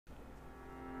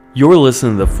You're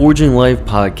listening to the Forging Life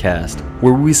podcast,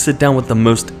 where we sit down with the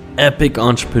most epic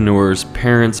entrepreneurs,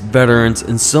 parents, veterans,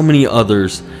 and so many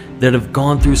others that have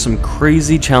gone through some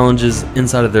crazy challenges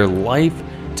inside of their life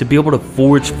to be able to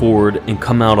forge forward and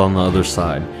come out on the other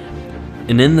side.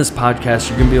 And in this podcast,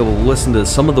 you're going to be able to listen to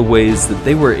some of the ways that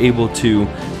they were able to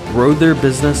grow their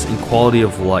business and quality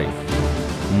of life.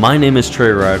 My name is Trey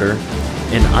Ryder,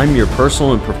 and I'm your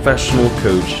personal and professional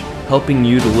coach, helping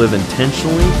you to live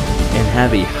intentionally and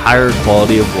have a higher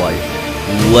quality of life.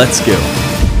 Let's go.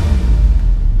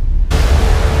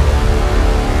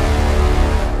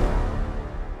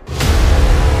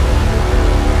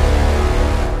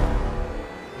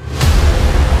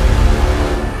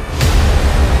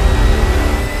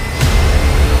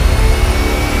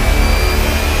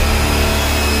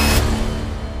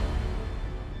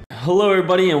 Hello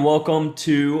everybody and welcome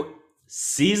to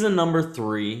season number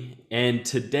 3, and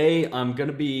today I'm going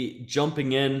to be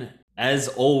jumping in as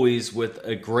always with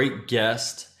a great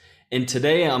guest. And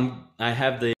today I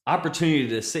have the opportunity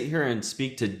to sit here and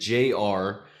speak to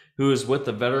JR, who is with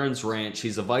the Veterans Ranch.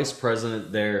 He's a vice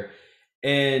president there,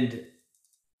 and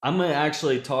I'm going to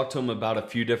actually talk to him about a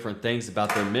few different things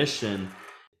about their mission.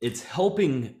 It's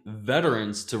helping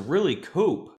veterans to really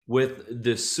cope with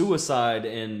the suicide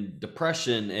and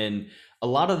depression and a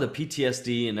lot of the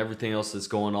PTSD and everything else that's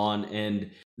going on,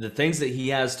 and the things that he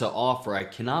has to offer. I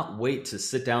cannot wait to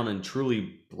sit down and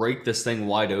truly break this thing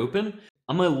wide open.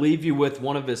 I'm going to leave you with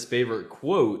one of his favorite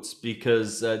quotes,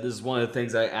 because this is one of the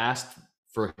things I asked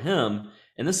for him,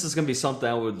 and this is going to be something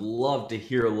I would love to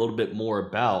hear a little bit more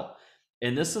about.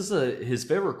 And this is his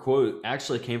favorite quote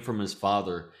actually came from his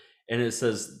father, and it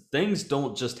says, "Things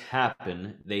don't just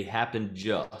happen, they happen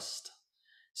just."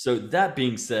 So that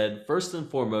being said, first and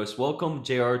foremost, welcome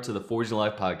JR to the Forging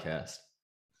Life podcast.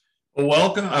 Well,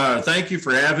 welcome. Thank you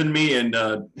for having me, and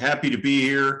happy to be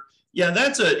here. Yeah,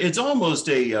 it's almost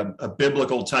a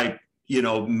biblical type,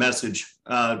 message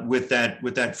with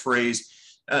that phrase,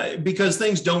 because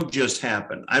things don't just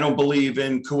happen. I don't believe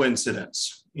in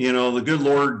coincidence. The good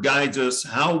Lord guides us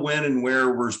how, when, and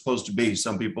where we're supposed to be.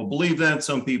 Some people believe that,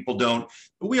 some people don't.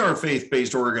 But we are a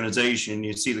faith-based organization.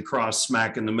 You see the cross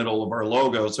smack in the middle of our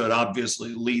logo, so it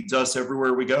obviously leads us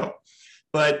everywhere we go.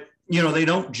 But, they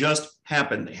don't just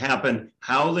happen. They happen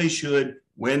how they should,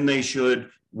 when they should,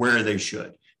 where they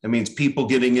should. That means people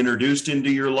getting introduced into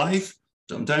your life,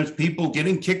 sometimes people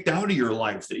getting kicked out of your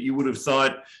life that you would have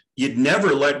thought you'd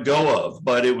never let go of,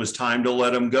 but it was time to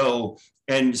let them go.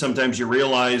 And sometimes you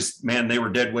realize, man, they were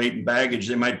dead weight and baggage.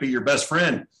 They might be your best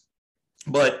friend,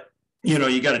 but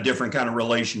you got a different kind of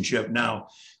relationship now,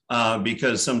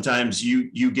 because sometimes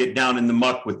you get down in the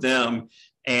muck with them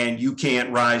and you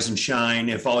can't rise and shine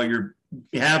if all you're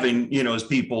having, is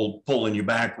people pulling you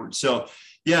backwards. So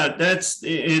yeah, that's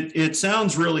it. It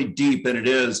sounds really deep, and it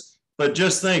is, but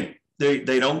just think,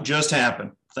 they don't just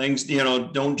happen. Things,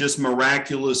 don't just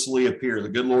miraculously appear. The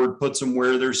good Lord puts them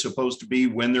where they're supposed to be,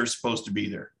 when they're supposed to be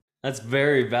there. That's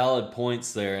very valid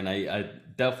points there, and I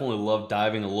definitely love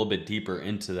diving a little bit deeper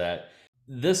into that.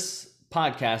 This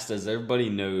podcast, as everybody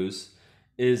knows,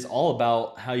 is all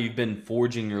about how you've been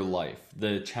forging your life,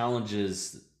 the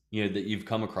challenges that you've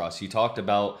come across. You talked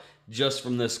about, just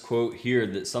from this quote here,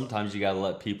 that sometimes you got to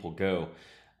let people go,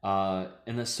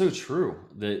 and that's so true.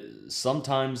 That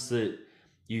sometimes that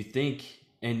you think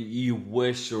and you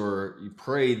wish or you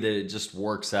pray that it just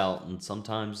works out, and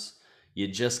sometimes you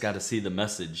just got to see the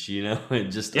message,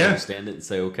 and just understand it and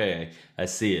say, okay, I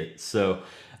see it. So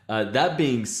that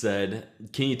being said,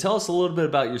 can you tell us a little bit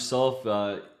about yourself?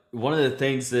 One of the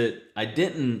things that I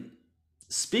didn't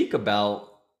speak about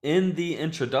in the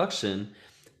introduction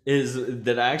is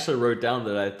that I actually wrote down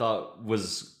that I thought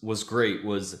was great,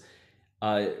 was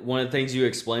one of the things you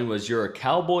explained was you're a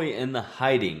cowboy in the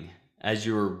hiding as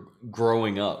you were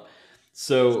growing up.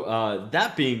 So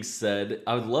that being said,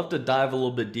 I would love to dive a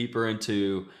little bit deeper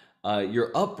into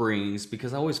your upbringings,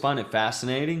 because I always find it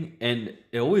fascinating, and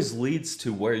it always leads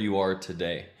to where you are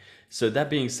today. So that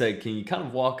being said, can you kind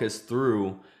of walk us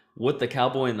through what the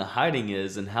cowboy in the hiding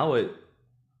is and how it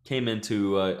came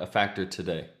into a factor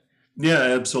today? Yeah,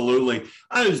 absolutely.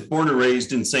 I was born and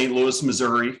raised in St. Louis,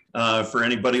 Missouri. For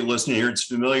anybody listening here, it's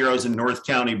familiar. I was a North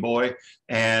County boy.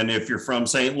 And if you're from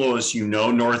St. Louis,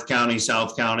 North County,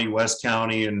 South County, West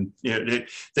County. And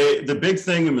the big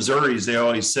thing in Missouri is they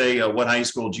always say, what high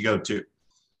school did you go to?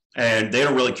 And they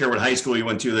don't really care what high school you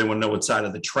went to. They want to know what side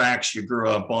of the tracks you grew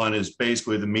up on, is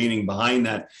basically the meaning behind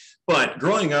that. But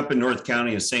growing up in North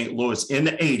County of St. Louis in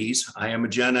the 80s, I am a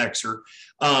Gen Xer,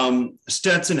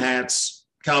 Stetson hats,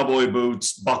 cowboy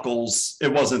boots, buckles,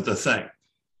 it wasn't the thing.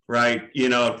 right? You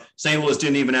know, St. Louis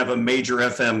didn't even have a major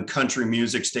FM country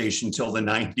music station until the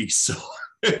 90s. So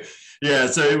yeah,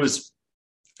 so it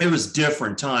was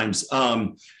different times.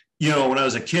 You know, when I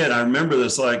was a kid, I remember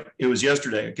this like it was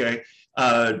yesterday. Okay.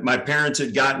 My parents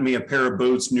had gotten me a pair of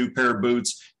boots, new pair of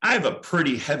boots. I have a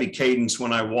pretty heavy cadence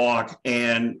when I walk,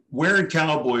 and wearing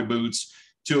cowboy boots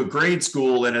to a grade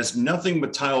school that has nothing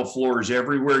but tile floors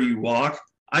everywhere you walk,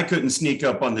 I couldn't sneak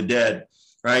up on the dead,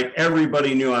 right?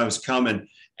 Everybody knew I was coming.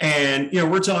 And, you know,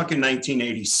 we're talking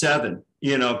 1987,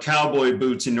 you know, cowboy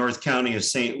boots in North County of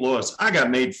St. Louis. I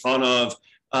got made fun of,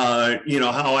 you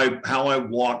know, how I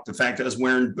walked, the fact that I was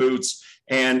wearing boots.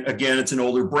 And again, it's an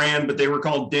older brand, but they were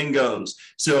called Dingos.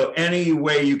 So any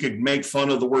way you could make fun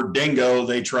of the word dingo,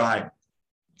 they tried.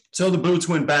 So the boots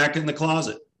went back in the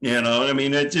closet. You know, I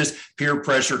mean, it's just peer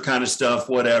pressure kind of stuff,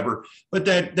 whatever. But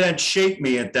that shaped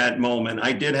me at that moment.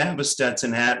 I did have a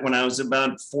Stetson hat when I was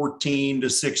about 14 to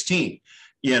 16,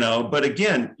 you know, but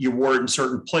again, you wore it in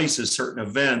certain places, certain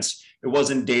events. It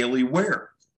wasn't daily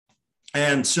wear.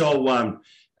 And so,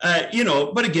 you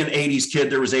know, but again, 80s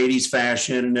kid, there was 80s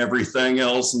fashion and everything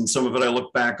else. And some of it I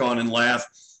look back on and laugh.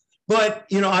 But,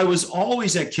 you know, I was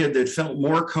always that kid that felt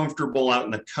more comfortable out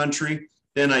in the country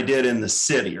than I did in the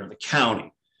city or the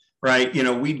county, right? You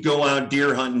know, we'd go out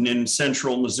deer hunting in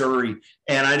central Missouri,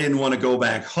 and I didn't want to go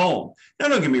back home. Now,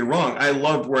 don't get me wrong. I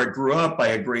loved where I grew up. I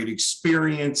had great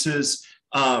experiences.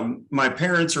 My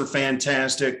parents are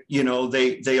fantastic. You know,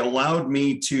 they allowed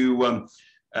me to,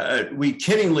 we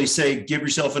kiddingly say, give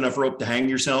yourself enough rope to hang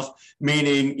yourself,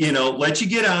 meaning, you know, let you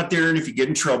get out there. And if you get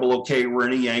in trouble, okay, we're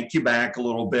going to yank you back a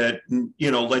little bit and,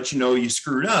 you know, let you know you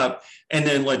screwed up, and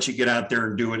then let you get out there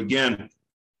and do it again.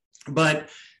 But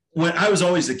when I was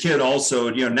always a kid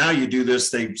also, you know, now you do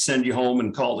this, they send you home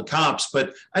and call the cops,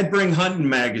 but I'd bring hunting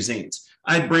magazines.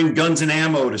 I'd bring guns and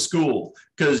ammo to school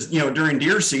because, you know, during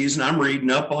deer season, I'm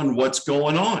reading up on what's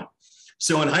going on.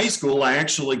 So in high school, I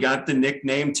actually got the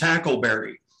nickname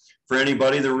Tackleberry. For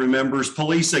anybody that remembers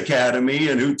Police Academy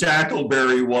and who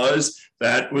Tackleberry was,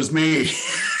 that was me.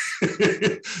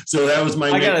 So that was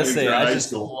my nickname. I gotta say, I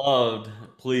just loved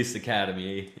Police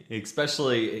Academy,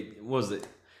 especially, was it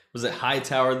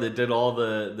Hightower that did all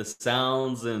the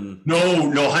sounds? And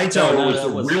no, Hightower was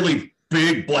the really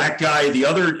big black guy. The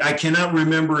other, I cannot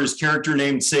remember his character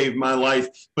name, saved my life,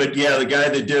 but yeah, the guy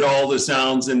that did all the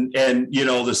sounds and you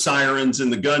know, the sirens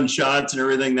and the gunshots and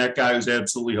everything, that guy was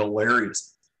absolutely hilarious.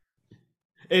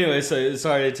 Anyway, so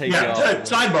sorry to take you off.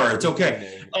 Sidebar, it's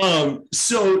okay.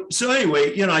 So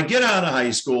anyway, you know, I get out of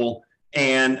high school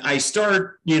and I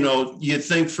start, you know, you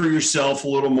think for yourself a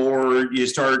little more, you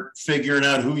start figuring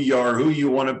out who you are, who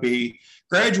you want to be.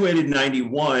 Graduated in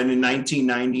 91. In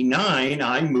 1999,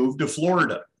 I moved to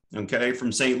Florida, okay,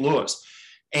 from St. Louis.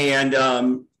 And,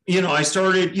 you know, I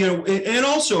started, you know, and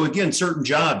also, again, certain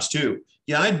jobs too.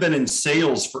 Yeah, I'd been in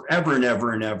sales forever and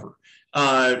ever and ever.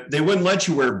 They wouldn't let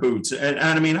you wear boots. And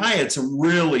I mean, I had some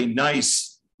really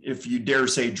nice, if you dare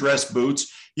say, dress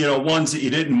boots, you know, ones that you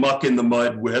didn't muck in the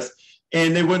mud with.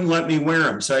 And they wouldn't let me wear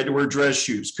them. So I had to wear dress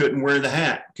shoes, couldn't wear the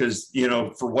hat because, you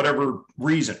know, for whatever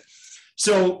reason.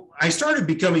 So I started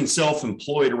becoming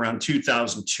self-employed around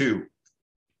 2002.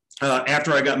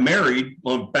 After I got married,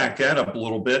 well, back that up a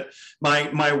little bit.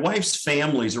 My wife's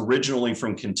family's originally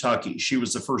from Kentucky. She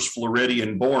was the first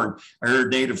Floridian born. I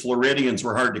heard native Floridians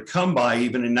were hard to come by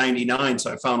even in 99.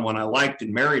 So I found one I liked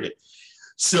and married it.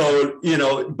 So, you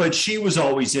know, but she was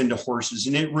always into horses,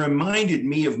 and it reminded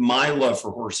me of my love for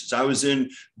horses. I was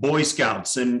in Boy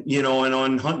Scouts and, you know, and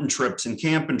on hunting trips and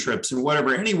camping trips and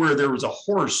whatever, anywhere there was a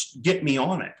horse, get me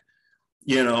on it,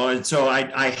 you know, and so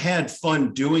I had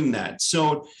fun doing that.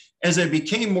 So as I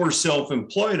became more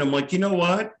self-employed, I'm like, you know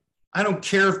what? I don't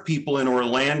care if people in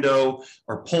Orlando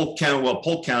or Polk County, well,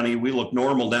 Polk County, we look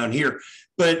normal down here.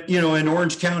 But, you know, in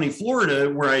Orange County, Florida,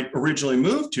 where I originally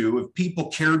moved to, if people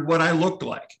cared what I looked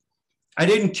like, I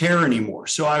didn't care anymore.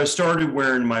 So I started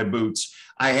wearing my boots.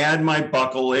 I had my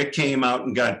buckle. It came out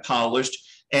and got polished.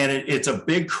 And it's a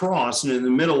big cross. And in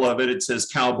the middle of it, it says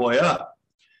Cowboy Up.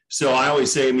 So I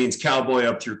always say it means cowboy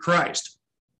up through Christ.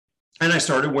 And I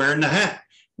started wearing the hat.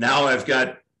 Now I've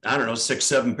got, I don't know, 6,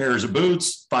 7 pairs of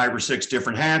boots, 5 or 6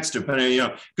 different hats, depending, you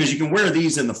know, because you can wear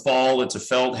these in the fall. It's a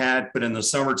felt hat, but in the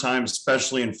summertime,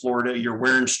 especially in Florida, you're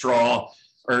wearing straw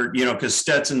or, you know, because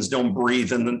Stetsons don't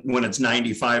breathe when it's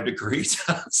 95 degrees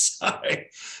outside.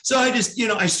 So I just, you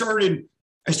know, I started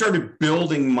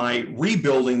rebuilding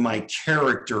my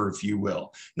character, if you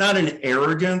will, not an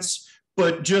arrogance,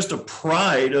 but just a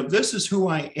pride of this is who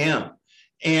I am.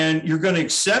 And you're going to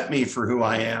accept me for who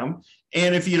I am.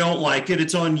 And if you don't like it,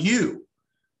 it's on you.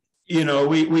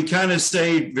 we kind of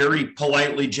say very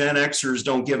politely, Gen Xers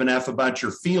don't give an F about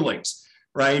your feelings,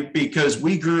 right? Because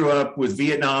we grew up with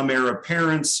Vietnam era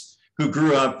parents who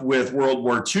grew up with World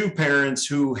War II parents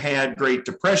who had Great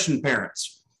Depression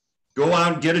parents. Go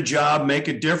out and get a job, make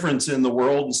a difference in the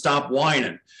world, and stop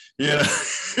whining.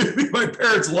 My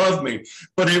parents loved me,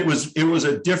 but it was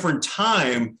a different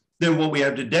time than what we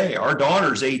have today. Our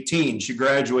daughter's 18. She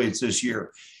graduates this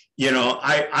year.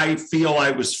 I feel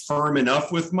I was firm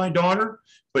enough with my daughter,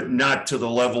 but not to the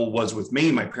level was with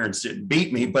me. My parents didn't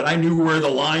beat me, but I knew where the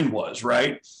line was,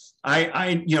 right?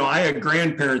 I had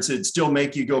grandparents that still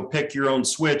make you go pick your own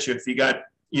switch if you got,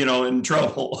 in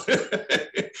trouble.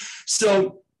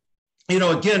 So,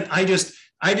 again, I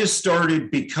just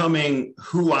started becoming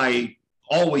who I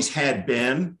always had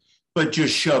been, but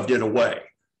just shoved it away.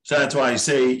 So that's why I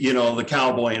say, the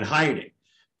cowboy in hiding.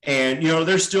 And,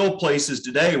 there's still places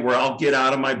today where I'll get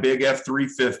out of my big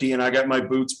F-350 and I got my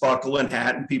boots, buckle, and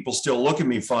hat, and people still look at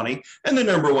me funny. And the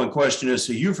number one question is,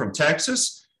 are you from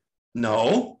Texas?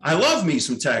 No, I love me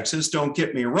some Texas. Don't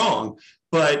get me wrong.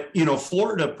 But,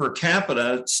 Florida per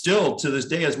capita still to this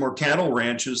day has more cattle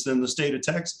ranches than the state of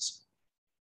Texas.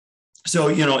 So,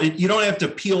 you don't have to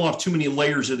peel off too many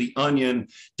layers of the onion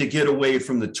to get away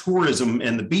from the tourism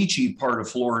and the beachy part of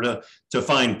Florida to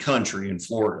find country in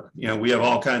Florida. We have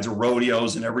all kinds of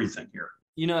rodeos and everything here.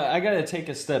 I got to take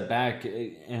a step back.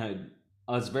 And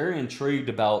I was very intrigued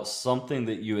about something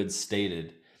that you had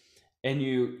stated. And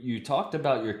you talked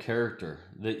about your character,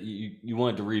 that you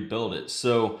wanted to rebuild it.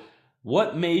 So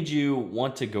what made you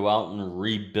want to go out and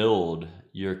rebuild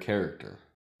your character?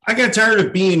 I got tired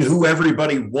of being who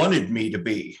everybody wanted me to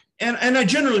be. And I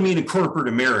generally mean in corporate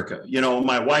America.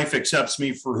 My wife accepts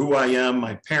me for who I am.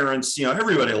 My parents,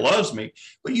 everybody loves me.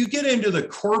 But you get into the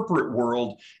corporate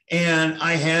world, and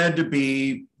I had to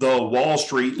be the Wall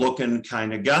Street looking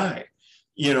kind of guy.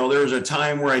 There was a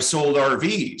time where I sold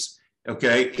RVs,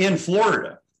 in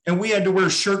Florida, and we had to wear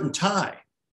shirt and tie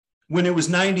when it was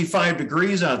 95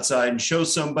 degrees outside and show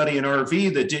somebody an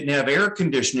RV that didn't have air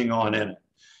conditioning on in it,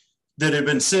 that had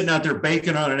been sitting out there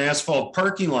baking on an asphalt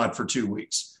parking lot for 2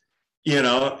 weeks, and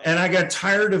I got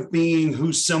tired of being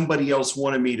who somebody else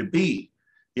wanted me to be.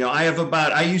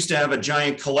 I used to have a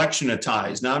giant collection of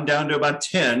ties. Now I'm down to about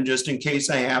 10 just in case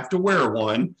I have to wear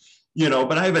one,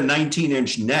 but I have a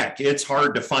 19-inch neck. It's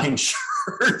hard to find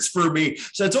shirts for me.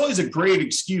 So it's always a great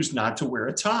excuse not to wear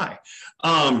a tie.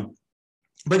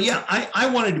 But yeah, I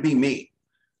wanted to be me.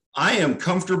 I am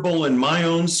comfortable in my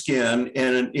own skin,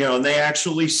 and they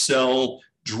actually sell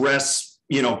dress,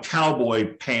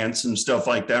 cowboy pants and stuff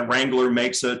like that. Wrangler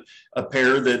makes a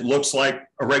pair that looks like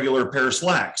a regular pair of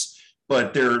slacks,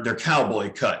 but they're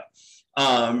cowboy cut.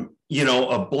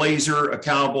 A blazer, a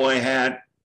cowboy hat,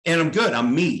 and I'm good.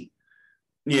 I'm me.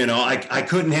 I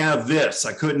couldn't have this.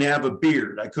 I couldn't have a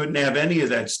beard. I couldn't have any of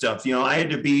that stuff. I had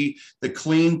to be the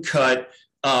clean cut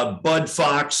Bud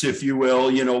Fox, if you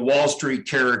will, Wall Street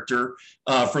character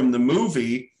from the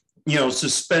movie,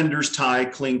 suspenders, tie,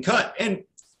 clean cut. And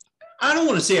I don't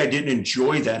want to say I didn't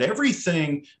enjoy that.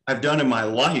 Everything I've done in my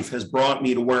life has brought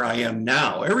me to where I am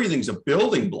now. Everything's a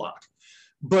building block.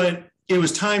 But it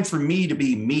was time for me to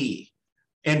be me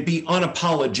and be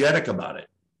unapologetic about it.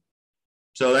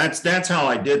 So that's how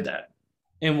I did that.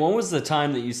 And when was the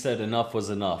time that you said enough was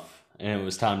enough and it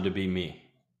was time to be me?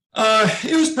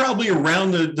 It was probably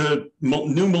around the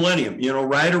new millennium,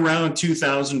 right around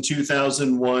 2000,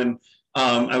 2001.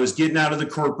 I was getting out of the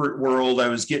corporate world. I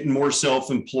was getting more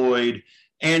self-employed.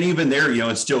 And even there,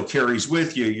 it still carries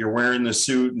with you. You're wearing the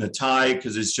suit and the tie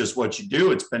because it's just what you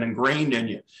do. It's been ingrained in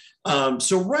you.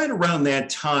 So right around that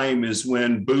time is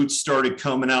when boots started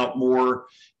coming out more,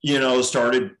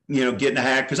 started, getting a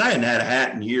hat, because I hadn't had a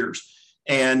hat in years.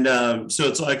 And so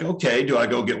it's like, okay, do I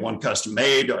go get one custom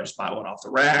made? Do I just buy one off the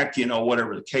rack?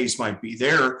 Whatever the case might be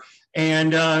there.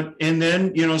 And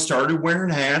then, started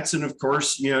wearing hats. And of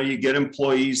course, you get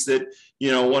employees that,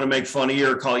 want to make fun of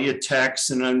you or call you Tex.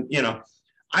 And then,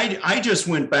 I just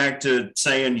went back to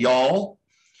saying y'all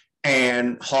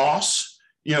and hoss,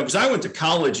 because I went to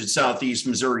college at Southeast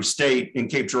Missouri State in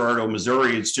Cape Girardeau,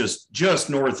 Missouri. It's just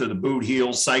north of the Boot Heel,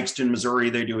 Sikeston, Missouri.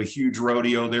 They do a huge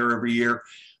rodeo there every year.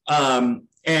 And,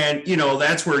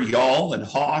 that's where y'all and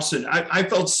hoss, and I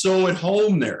felt so at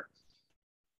home there,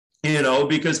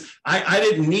 because I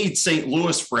didn't need St.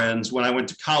 Louis friends when I went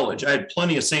to college. I had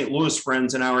plenty of St. Louis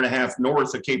friends an hour and a half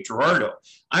north of Cape Girardeau.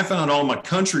 I found all my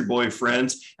country boy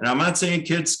friends, and I'm not saying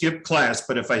kids skip class,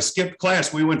 but if I skipped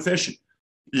class, we went fishing.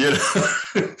 We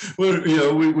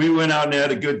went out and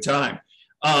had a good time.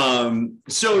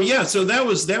 So that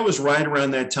was right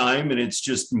around that time, and it's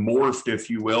just morphed, if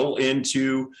you will,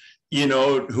 into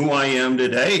who I am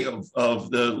today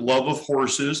of the love of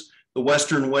horses, the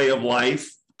Western way of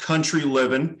life, country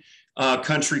living,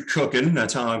 country cooking.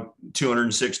 That's how I'm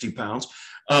 260 pounds.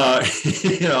 Uh,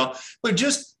 but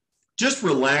just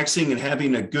relaxing and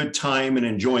having a good time and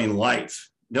enjoying life.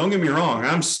 Don't get me wrong.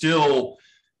 I'm still,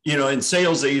 in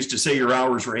sales, they used to say your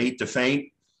hours were 8 to faint.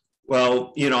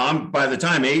 Well, I'm by the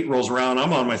time 8 rolls around,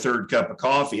 I'm on my third cup of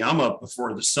coffee. I'm up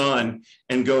before the sun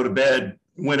and go to bed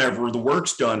whenever the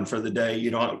work's done for the day.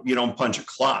 You don't punch a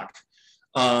clock.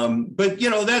 But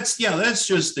that's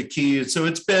just the key. So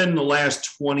it's been the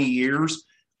last 20 years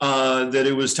that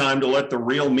it was time to let the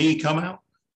real me come out.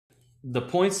 The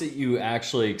points that you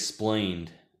actually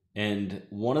explained, and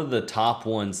one of the top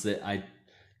ones that I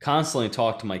constantly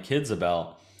talk to my kids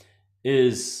about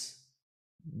is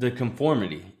the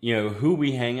conformity, who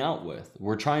we hang out with.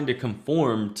 We're trying to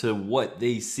conform to what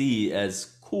they see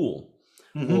as cool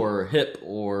or hip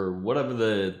or whatever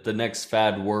the next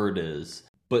fad word is,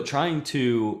 but trying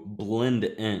to blend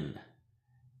in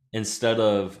instead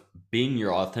of being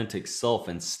your authentic self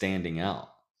and standing out.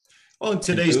 Well, in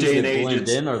today's day and age, blend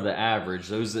in are the average.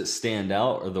 Those that stand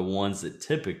out are the ones that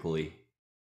typically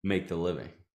make the living.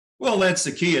 Well, that's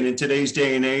the key. And in today's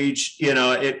day and age,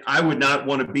 I would not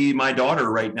want to be my daughter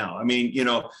right now. I mean,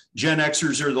 Gen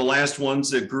Xers are the last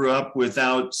ones that grew up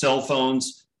without cell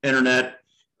phones, internet.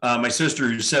 My sister,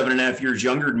 who's 7.5 years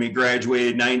younger than me,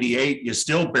 graduated in 98. You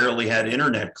still barely had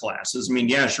internet classes. I mean,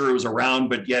 yeah, sure, it was around,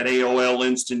 but yet AOL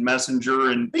Instant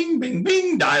Messenger and bing, bing,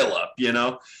 bing, dial up,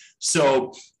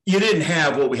 So you didn't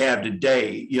have what we have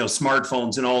today,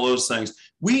 smartphones and all those things.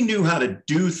 We knew how to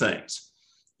do things.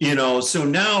 So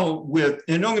now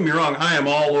and don't get me wrong, I am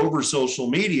all over social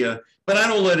media, but I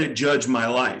don't let it judge my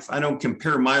life. I don't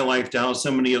compare my life to how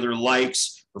somebody other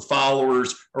likes or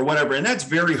followers or whatever. And that's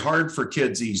very hard for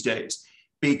kids these days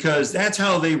because that's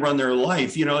how they run their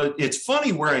life. It's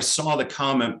funny where I saw the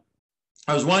comment.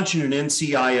 I was watching an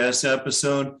NCIS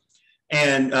episode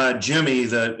and Jimmy,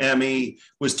 the ME,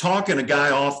 was talking a guy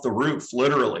off the roof,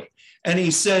 literally. And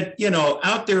he said,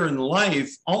 out there in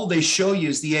life, all they show you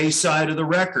is the A side of the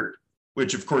record,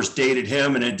 which of course dated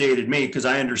him and it dated me because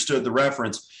I understood the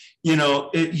reference.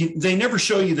 They never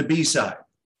show you the B side.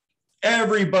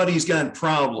 Everybody's got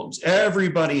problems.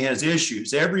 Everybody has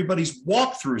issues. Everybody's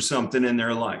walked through something in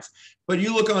their life. But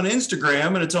you look on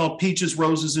Instagram and it's all peaches,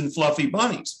 roses, and fluffy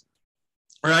bunnies,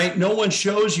 right? No one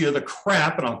shows you the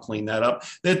crap, and I'll clean that up,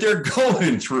 that they're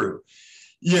going through.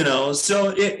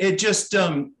 So it just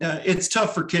it's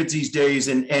tough for kids these days,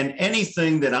 and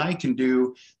anything that I can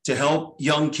do to help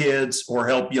young kids or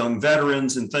help young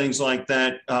veterans and things like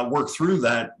that work through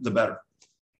that, the better.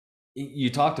 You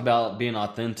talked about being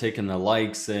authentic and the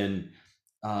likes and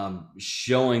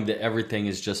showing that everything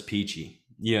is just peachy,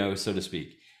 so to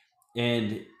speak.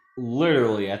 And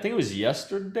literally, I think it was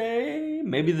yesterday,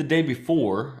 maybe the day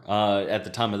before, at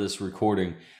the time of this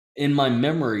recording, in my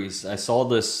memories, I saw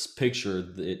this picture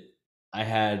that I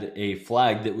had a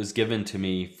flag that was given to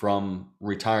me from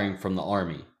retiring from the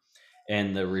Army,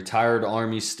 and the retired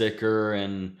Army sticker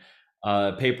and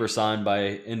paper signed by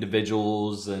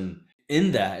individuals. And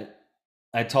in that,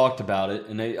 I talked about it,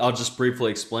 and I'll just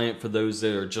briefly explain it for those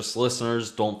that are just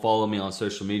listeners. Don't follow me on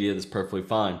social media. That's perfectly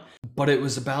fine. But it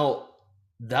was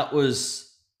that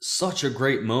was such a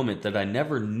great moment that I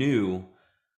never knew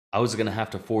I was going to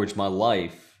have to forge my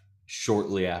life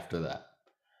shortly after that.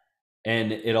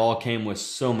 And it all came with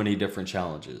so many different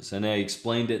challenges. And I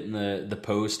explained it in the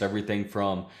post, everything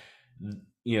from,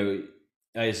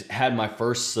 I had my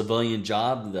first civilian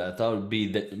job that I thought would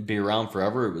be around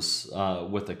forever. It was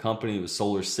with a company, it was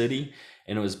Solar City,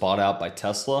 and it was bought out by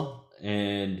Tesla.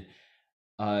 And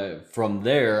from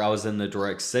there, I was in the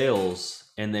direct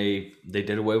sales, and they did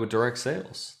away with direct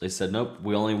sales. They said, nope,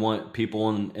 we only want people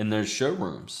in their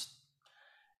showrooms.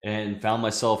 And found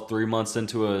myself 3 months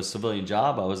into a civilian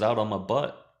job. I was out on my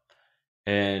butt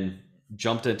and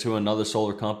jumped into another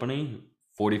solar company.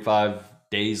 45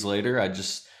 days later, I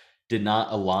just did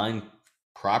not align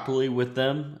properly with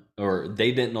them, or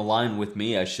they didn't align with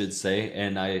me, I should say,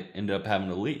 and I ended up having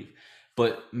to leave.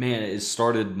 But man, it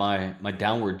started my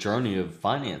downward journey of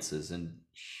finances and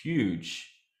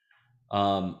huge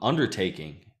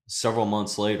undertaking several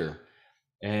months later.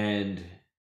 And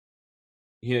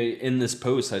in this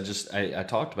post, I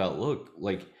talked about, look,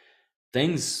 like,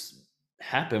 things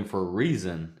happen for a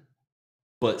reason,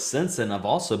 but since then I've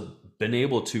also been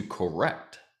able to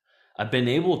correct. I've been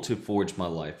able to forge my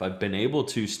life. I've been able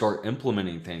to start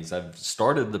implementing things. I've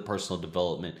started the personal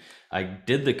development. I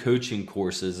did the coaching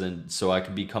courses, and so I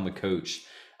could become a coach.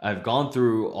 I've gone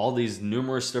through all these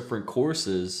numerous different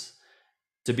courses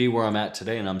to be where I'm at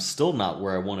today, and I'm still not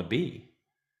where I want to be.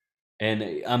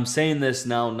 And I'm saying this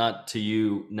now, not to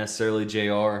you necessarily,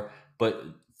 JR, but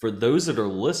for those that are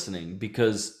listening,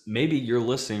 because maybe you're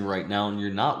listening right now and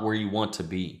you're not where you want to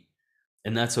be.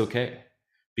 And that's okay,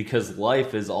 because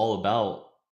life is all about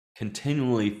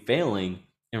continually failing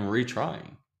and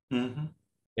retrying Mm-hmm.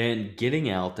 and getting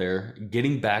out there,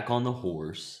 getting back on the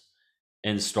horse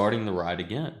and starting the ride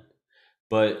again.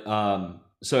 But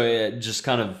so it just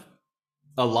kind of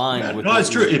aligned Yeah, with no, it's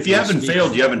what true. If you you were haven't speaking failed,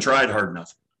 you about. haven't tried hard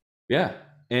enough. Yeah.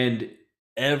 And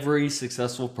every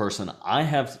successful person I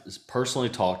have personally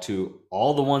talked to,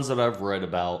 all the ones that I've read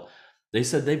about, they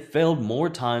said they've failed more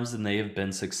times than they have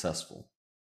been successful.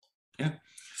 Yeah.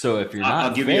 So if you're I'll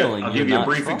not give you failing, I'll you're give you a not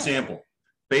brief trying. example.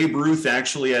 Babe Ruth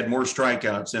actually had more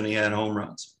strikeouts than he had home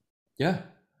runs. Yeah.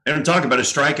 They don't talk about a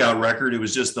strikeout record. It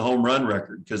was just the home run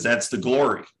record because that's the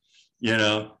glory. They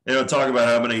don't talk about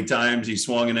how many times he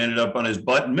swung and ended up on his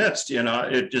butt and missed.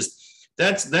 It just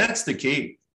that's the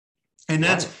key. And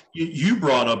that's Right. you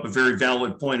brought up a very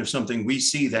valid point of something we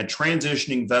see, that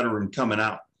transitioning veteran coming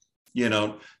out.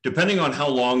 Depending on how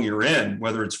long you're in,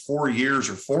 whether it's 4 years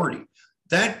or 40,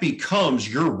 that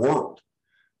becomes your world.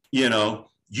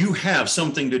 You have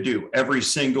something to do every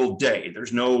single day.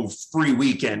 There's no free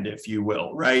weekend, if you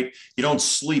will, right? You don't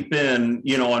sleep in,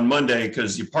 on Monday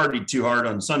because you partied too hard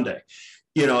on Sunday.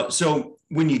 So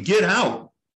when you get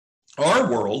out,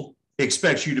 our world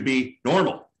expects you to be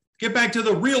normal. Get back to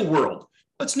the real world.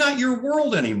 It's not your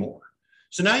world anymore.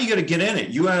 So now you got to get in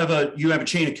it. You have a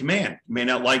chain of command. You may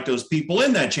not like those people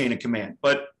in that chain of command,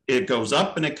 but it goes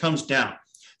up and it comes down.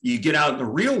 You get out in the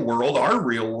real world, our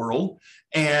real world,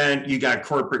 and you got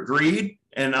corporate greed.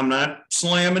 And I'm not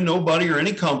slamming nobody or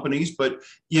any companies, but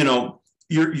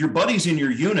your buddies in your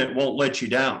unit won't let you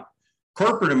down.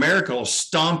 Corporate America will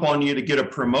stomp on you to get a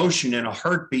promotion in a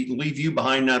heartbeat and leave you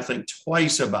behind, not think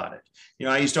twice about it.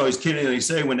 I used to always kiddingly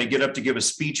say when they get up to give a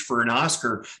speech for an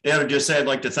Oscar, they ought to just say, I'd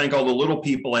like to thank all the little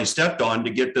people I stepped on to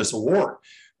get this award,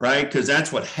 right? Because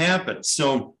that's what happens.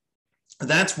 So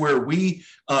that's where we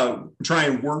try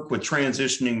and work with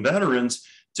transitioning veterans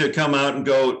to come out and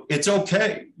go, it's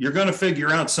okay. You're going to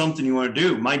figure out something you want to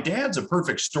do. My dad's a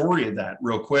perfect story of that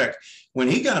real quick. When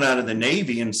he got out of the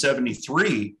Navy in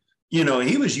 73, he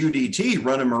was UDT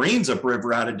running Marines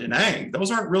upriver out of Da Nang. Those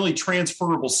aren't really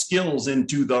transferable skills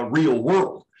into the real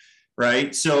world,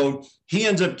 right? So he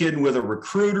ends up getting with a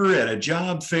recruiter at a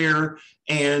job fair.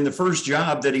 And the first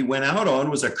job that he went out on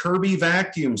was a Kirby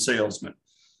vacuum salesman.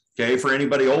 Okay, for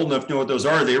anybody old enough to know what those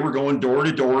are, they were going door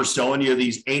to door selling you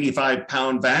these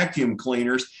 85-pound vacuum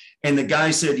cleaners. And the guy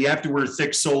said, you have to wear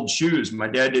thick-soled shoes. My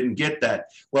dad didn't get that.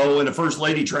 Well, when the first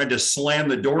lady tried to slam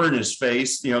the door in his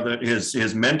face,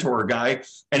 his mentor guy,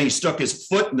 and he stuck his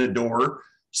foot in the door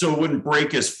so it wouldn't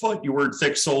break his foot, you wear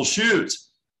thick-soled shoes,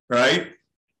 right?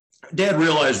 Dad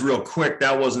realized real quick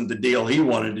that wasn't the deal he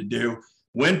wanted to do.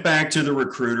 Went back to the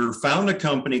recruiter, found a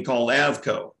company called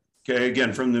Avco, okay,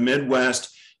 again, from the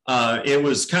Midwest. It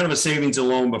was kind of a savings and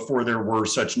loan before there were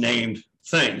such named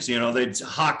things. They'd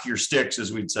hawk your sticks,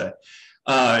 as we'd say.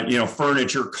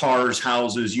 Furniture, cars,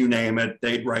 houses, you name it,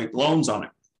 they'd write loans on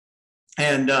it.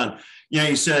 And,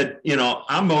 he said,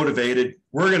 I'm motivated.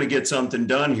 We're going to get something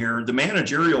done here. The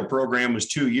managerial program was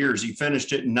 2 years. He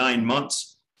finished it in 9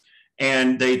 months.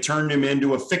 And they turned him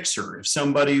into a fixer. If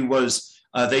somebody was,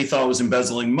 they thought was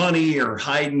embezzling money or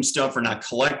hiding stuff or not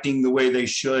collecting the way they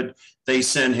should, they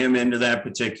sent him into that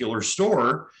particular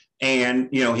store and,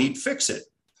 he'd fix it.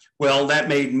 Well, that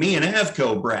made me an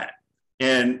Avco brat.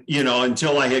 And,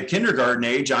 until I hit kindergarten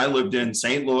age, I lived in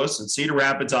St. Louis and Cedar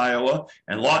Rapids, Iowa,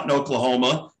 and Lawton,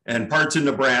 Oklahoma, and parts of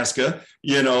Nebraska,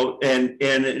 and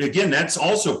again, that's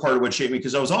also part of what shaped me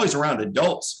because I was always around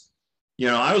adults.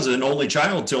 I was an only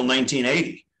child till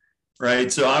 1980.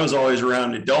 Right. So I was always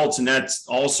around adults. And that's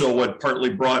also what partly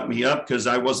brought me up because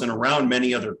I wasn't around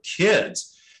many other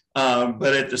kids.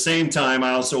 But at the same time,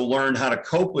 I also learned how to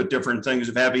cope with different things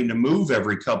of having to move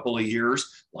every couple of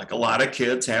years, like a lot of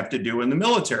kids have to do in the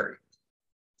military.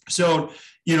 So,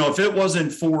 if it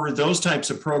wasn't for those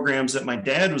types of programs that my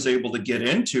dad was able to get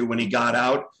into when he got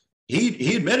out,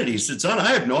 he admitted, he said, son,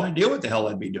 I have no idea what the hell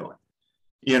I'd be doing.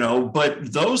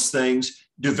 But those things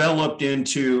developed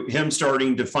into him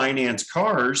starting to finance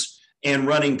cars and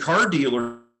running car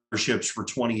dealerships for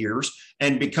 20 years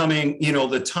and becoming,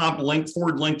 the top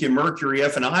Ford Lincoln Mercury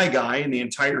F&I guy in the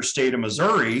entire state of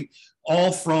Missouri,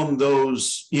 all from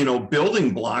those,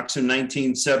 building blocks in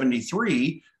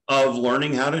 1973 of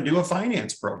learning how to do a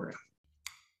finance program.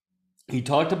 He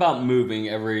talked about moving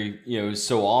every,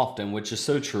 so often, which is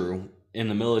so true in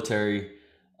the military.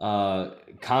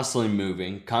 Constantly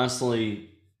moving, constantly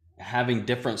having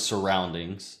different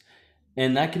surroundings.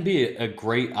 And that can be a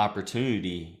great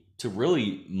opportunity to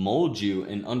really mold you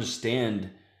and understand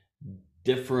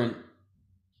different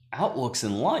outlooks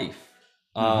in life.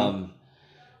 Mm-hmm.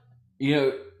 You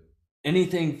know,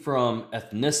 anything from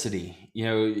ethnicity,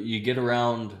 you get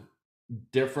around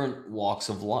different walks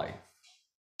of life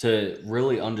to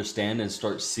really understand and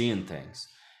start seeing things.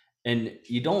 And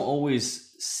you don't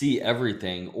always see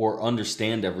everything or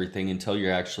understand everything until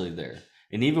you're actually there.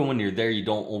 And even when you're there, you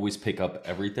don't always pick up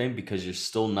everything because you're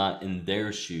still not in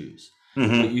their shoes. But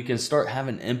Mm-hmm. you can start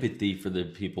having empathy for the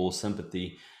people,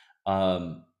 sympathy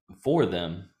for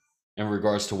them in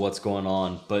regards to what's going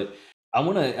on. But I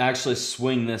want to actually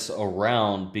swing this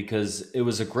around because it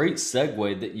was a great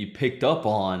segue that you picked up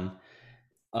on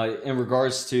in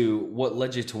regards to what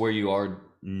led you to where you are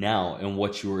now and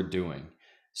what you are doing.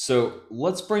 So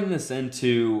let's bring this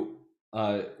into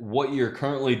what you're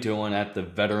currently doing at the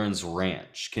Veterans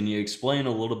Ranch. Can you explain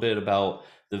a little bit about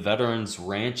the Veterans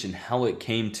Ranch and how it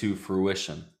came to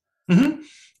fruition? Mm-hmm.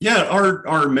 Yeah,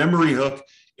 our memory hook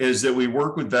is that we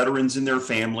work with veterans and their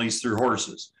families through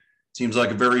horses. Seems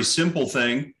like a very simple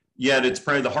thing, yet it's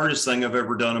probably the hardest thing I've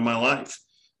ever done in my life.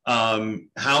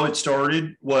 How it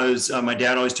started was my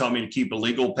dad always taught me to keep a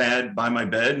legal pad by my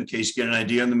bed in case you get an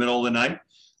idea in the middle of the night.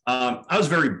 I was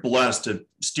very blessed to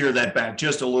steer that back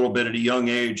just a little bit at a young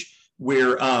age,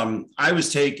 where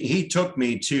he took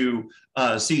me to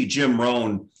see Jim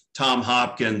Rohn, Tom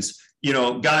Hopkins,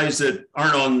 guys that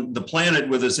aren't on the planet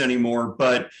with us anymore.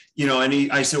 But,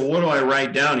 I said, well, what do I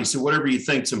write down? He said, whatever you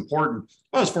think's important.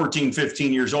 I was 14,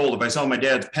 15 years old. If I saw my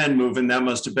dad's pen moving, that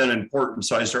must have been important.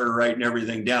 So I started writing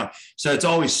everything down. So it's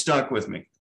always stuck with me.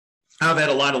 I've had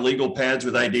a lot of legal pads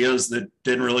with ideas that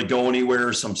didn't really go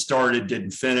anywhere. Some started,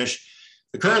 didn't finish.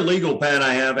 The current legal pad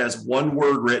I have has one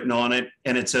word written on it,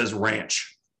 and it says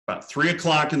ranch. About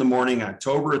 3:00 in the morning,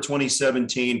 October of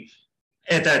 2017.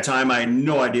 At that time, I had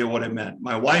no idea what it meant.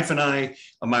 My wife and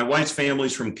my wife's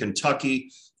family's from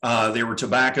Kentucky. They were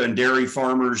tobacco and dairy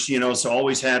farmers, so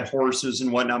always had horses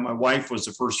and whatnot. My wife was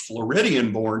the first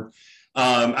Floridian born.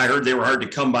 I heard they were hard to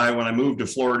come by when I moved to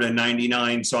Florida in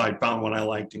 '99. So I found one I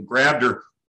liked and grabbed her.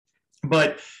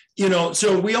 But,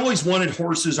 so we always wanted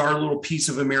horses, our little piece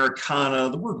of Americana.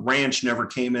 The word ranch never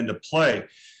came into play.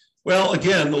 Well,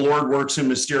 again, the Lord works in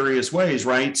mysterious ways,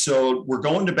 right? So we're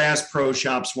going to Bass Pro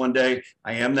Shops one day.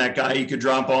 I am that guy you could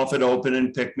drop off at open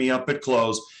and pick me up at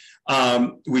close.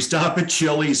 We stop at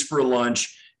Chili's for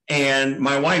lunch, and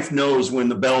my wife knows when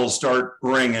the bells start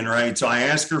ringing, right? So I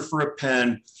ask her for a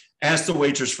pen, ask the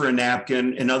waitress for a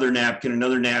napkin, another napkin,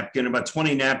 another napkin. About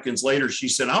 20 napkins later, she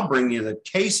said, I'll bring you the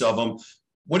case of them.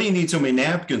 What do you need so many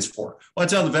napkins for? Well,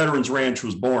 that's how the Veterans Ranch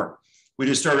was born. We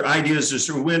just started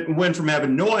went from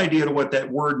having no idea to what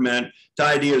that word meant to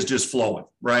ideas just flowing,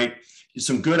 right?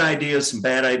 Some good ideas, some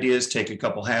bad ideas, take a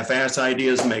couple half-ass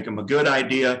ideas and make them a good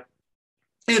idea,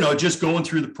 just going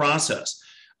through the process.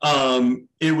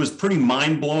 It was pretty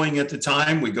mind-blowing at the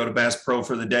time. We go to Bass Pro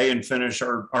for the day and finish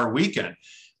our weekend.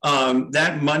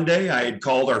 That Monday, I had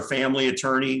called our family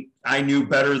attorney. I knew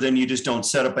better than you just don't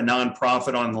set up a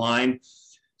nonprofit online.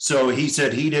 So he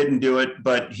said he didn't do it,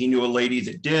 but he knew a lady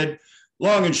that did.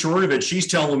 Long and short of it, she's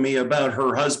telling me about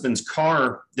her husband's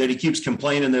car that he keeps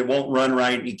complaining that won't run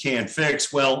right and he can't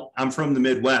fix. Well, I'm from the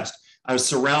Midwest. I was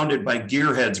surrounded by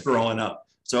gearheads growing up.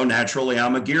 So naturally,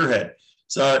 I'm a gearhead.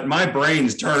 So my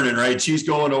brain's turning, right? She's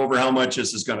going over how much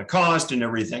this is going to cost and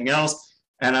everything else.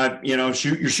 And I,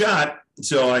 shoot your shot.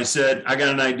 So I said, I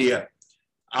got an idea.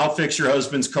 I'll fix your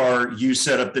husband's car. You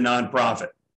set up the nonprofit.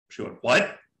 She went,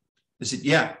 what? I said,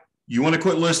 yeah, you want to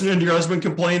quit listening to your husband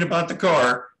complain about the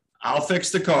car? I'll fix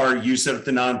the car. You set up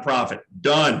the nonprofit.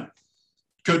 Done.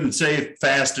 Couldn't say it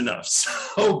fast enough.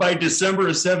 So by December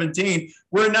of 17,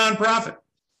 we're a nonprofit.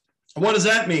 What does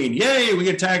that mean? Yay, we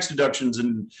get tax deductions.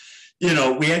 And,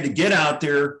 we had to get out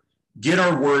there, get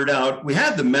our word out. We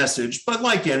had the message, but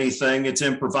like anything, it's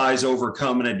improvise,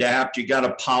 overcome, and adapt. You got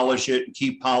to polish it and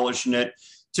keep polishing it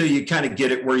till you kind of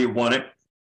get it where you want it.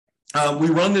 We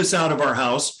run this out of our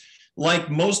house. Like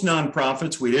most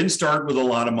nonprofits, we didn't start with a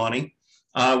lot of money.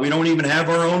 We don't even have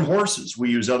our own horses. We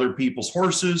use other people's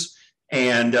horses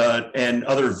and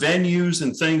other venues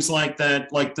and things like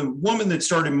that. Like the woman that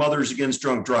started Mothers Against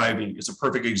Drunk Driving is a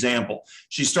perfect example.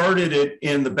 She started it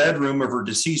in the bedroom of her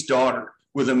deceased daughter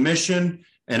with a mission,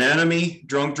 an enemy,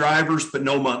 drunk drivers, but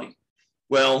no money.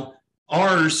 Well,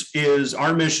 our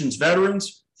mission's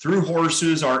veterans. Through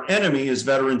horses, our enemy is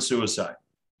veteran suicide,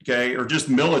 okay, or just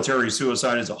military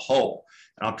suicide as a whole.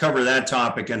 And I'll cover that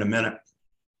topic in a minute.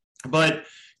 But,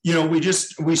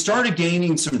 we started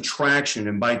gaining some traction.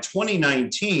 And by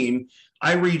 2019,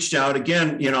 I reached out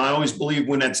again. I always believe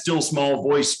when that still small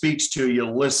voice speaks to you,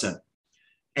 listen.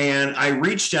 And I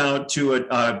reached out to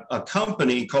a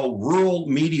company called Rural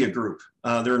Media Group.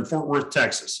 They're in Fort Worth,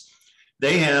 Texas.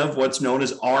 They have what's known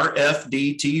as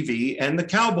RFD TV and the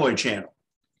Cowboy Channel.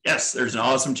 Yes, there's an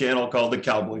awesome channel called the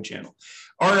Cowboy Channel.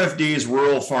 RFD is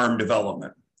Rural Farm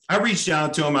Development. I reached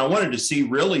out to them. I wanted to see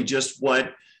really just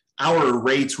what our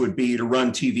rates would be to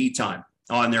run TV time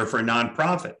on there for a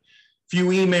nonprofit. Few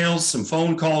emails, some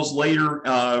phone calls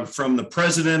later from the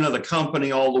president of the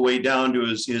company all the way down to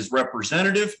his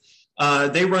representative.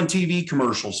 They run TV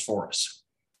commercials for us,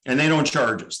 and they don't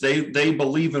charge us. They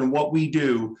believe in what we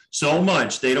do so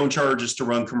much, they don't charge us to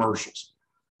run commercials.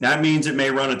 That means it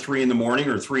may run at 3 a.m.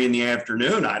 or 3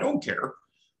 p.m. I don't care.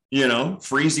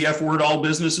 Freeze the F word all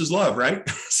businesses love, right?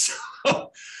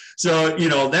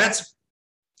 so that's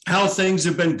how things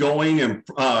have been going and,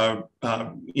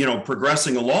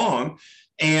 progressing along.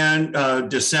 And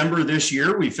December this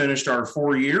year, we finished our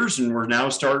 4 years and we're now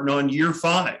starting on year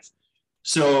 5.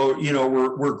 So,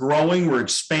 we're growing, we're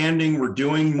expanding, we're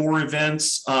doing more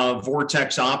events.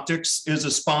 Vortex Optics is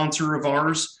a sponsor of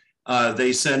ours.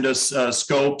 They send us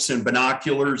scopes and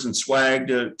binoculars and swag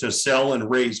to sell and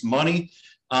raise money.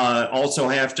 Also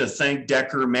have to thank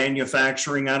Decker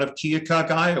Manufacturing out of Keokuk,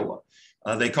 Iowa.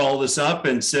 They called us up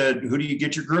and said, who do you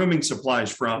get your grooming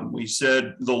supplies from? We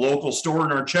said, the local store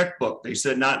in our checkbook. They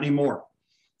said, not anymore.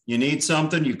 You need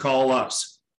something, you call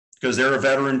us, because they're a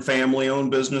veteran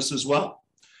family-owned business as well.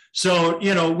 So,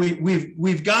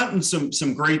 we've gotten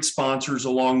some great sponsors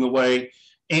along the way.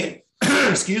 And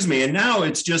excuse me, and now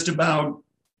it's just about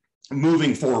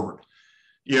moving forward.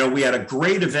 We had a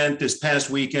great event this past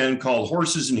weekend called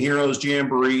Horses and Heroes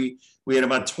Jamboree. We had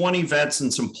about 20 vets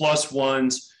and some plus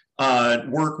ones.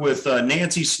 Work with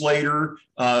Nancy Slater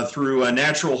through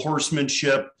Natural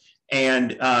Horsemanship,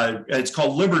 and it's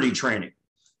called Liberty Training.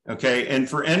 Okay, and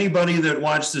for anybody that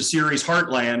watched the series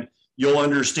Heartland, you'll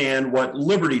understand what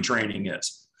Liberty Training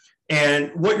is.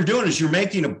 And what you're doing is you're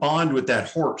making a bond with that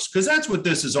horse, because that's what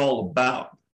this is all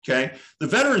about. Okay, the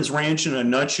Veterans Ranch, in a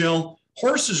nutshell,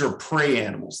 horses are prey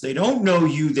animals. They don't know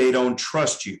you, they don't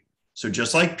trust you. So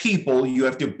just like people, you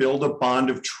have to build a bond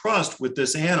of trust with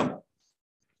this animal.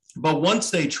 But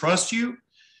once they trust you,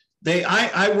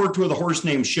 I worked with a horse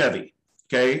named Chevy,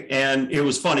 okay? And it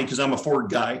was funny because I'm a Ford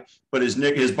guy, but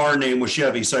his barn name was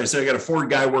Chevy. So I said, I got a Ford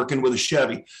guy working with a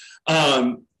Chevy.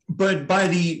 But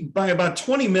by about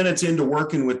 20 minutes into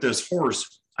working with this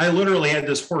horse, I literally had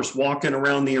this horse walking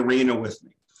around the arena with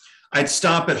me. I'd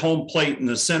stop at home plate in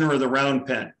the center of the round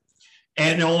pen.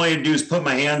 And all I had to do is put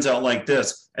my hands out like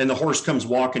this, and the horse comes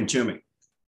walking to me.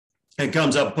 And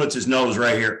comes up, puts his nose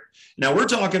right here. Now we're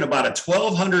talking about a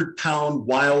 1,200-pound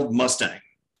wild Mustang,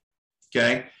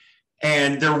 okay?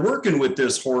 And they're working with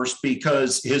this horse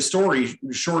because his story,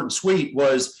 short and sweet,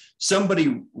 was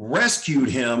somebody rescued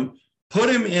him, put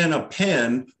him in a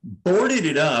pen, boarded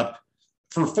it up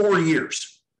for 4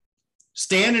 years,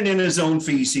 standing in his own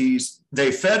feces.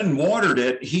 They fed and watered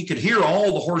it. He could hear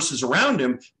all the horses around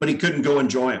him, but he couldn't go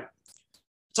enjoy them.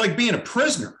 It's like being a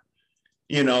prisoner.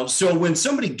 So when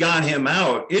somebody got him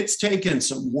out, it's taken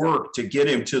some work to get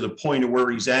him to the point of where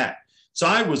he's at. So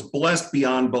I was blessed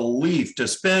beyond belief to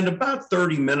spend about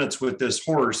 30 minutes with this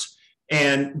horse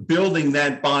and building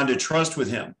that bond of trust with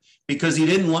him, because he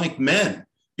didn't like men,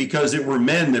 because it were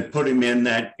men that put him in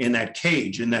that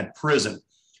cage, in that prison.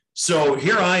 So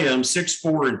here I am,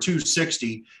 6'4" and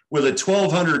 260, with a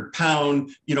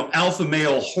 1,200-pound, alpha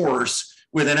male horse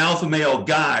with an alpha male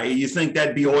guy. You think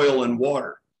that'd be oil and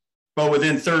water. But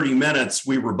within 30 minutes,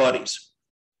 we were buddies,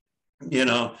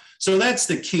 So that's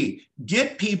the key.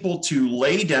 Get people to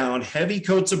lay down heavy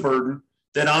coats of burden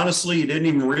that honestly you didn't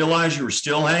even realize you were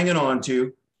still hanging on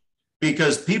to,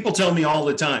 because people tell me all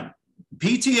the time,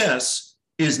 PTS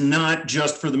is not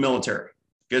just for the military.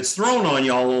 It gets thrown on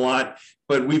y'all a lot,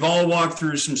 but we've all walked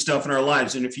through some stuff in our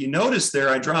lives. And if you notice there,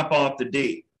 I drop off the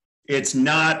D. It's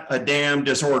not a damn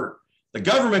disorder. The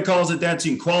government calls it that so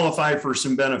you can qualify for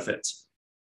some benefits.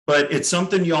 But it's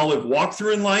something y'all have walked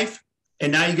through in life,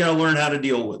 and now you got to learn how to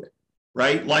deal with it,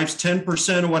 right? Life's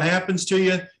 10% of what happens to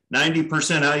you,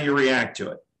 90% how you react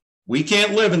to it. We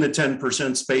can't live in the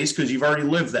 10% space because you've already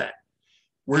lived that.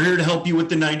 We're here to help you with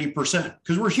the 90%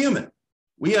 because we're human.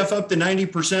 We F up the 90%,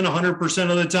 100%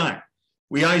 of the time.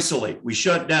 We isolate, we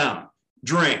shut down,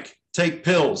 drink, take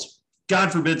pills,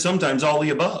 God forbid, sometimes all the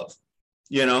above,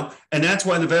 and that's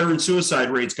why the veteran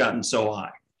suicide rate's gotten so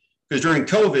high. Because during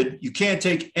COVID, you can't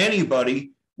take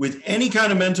anybody with any kind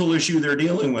of mental issue they're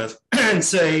dealing with and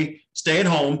say, stay at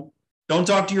home, don't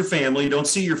talk to your family, don't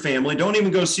see your family, don't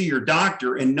even go see your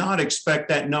doctor, and not expect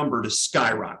that number to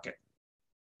skyrocket.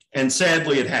 And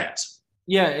sadly, it has.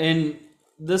 Yeah, and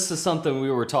this is something we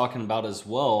were talking about as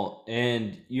well.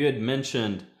 And you had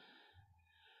mentioned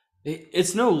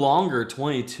it's no longer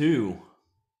 22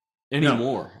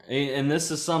 anymore. No. And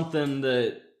this is something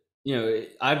that,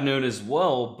 I've known as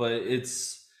well, but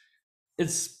it's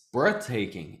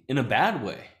breathtaking in a bad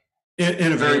way.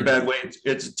 In a very bad way.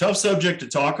 It's a tough subject to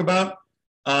talk about.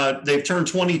 They've turned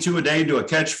 22 a day into a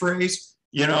catchphrase.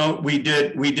 We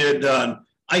did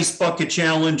ice bucket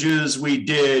challenges. We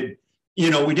did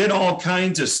all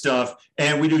kinds of stuff,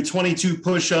 and we do 22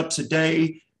 push-ups a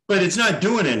day, but it's not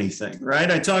doing anything,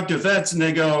 right? I talk to vets and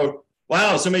they go,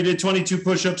 wow, somebody did 22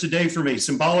 push-ups a day for me.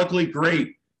 Symbolically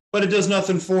great, but it does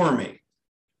nothing for me,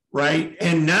 right?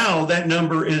 And now that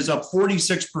number is up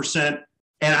 46%,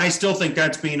 and I still think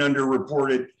that's being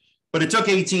underreported, but it took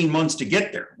 18 months to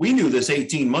get there. We knew this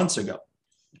 18 months ago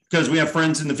because we have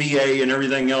friends in the VA and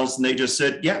everything else, and they just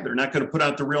said, yeah, they're not going to put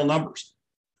out the real numbers.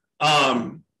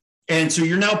 And so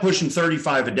you're now pushing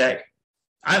 35 a day.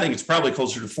 I think it's probably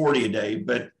closer to 40 a day,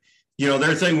 but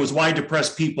their thing was, why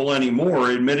depress people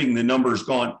anymore, admitting the number's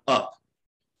gone up.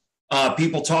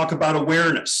 People talk about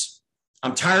awareness.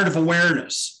 I'm tired of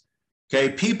awareness.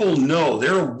 Okay. People know,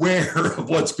 they're aware of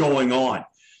what's going on.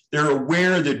 They're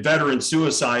aware that veteran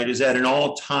suicide is at an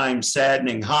all-time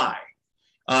saddening high.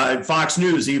 Fox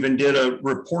News even did a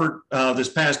report this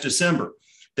past December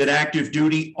that active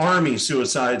duty Army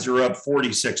suicides are up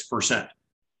 46%.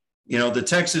 The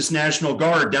Texas National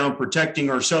Guard down protecting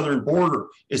our southern border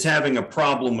is having a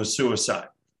problem with suicide.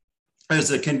 As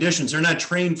the conditions, they're not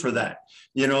trained for that.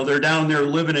 They're down there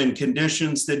living in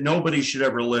conditions that nobody should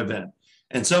ever live in.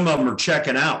 And some of them are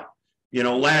checking out.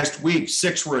 Last week,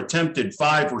 6 were attempted,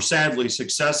 5 were sadly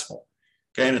successful.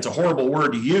 Okay. And it's a horrible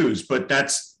word to use, but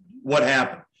that's what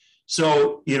happened.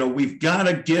 So, we've got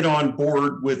to get on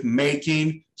board with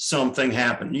making something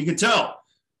happen. You can tell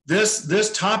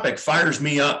this topic fires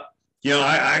me up.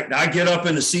 I get up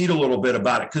in the seat a little bit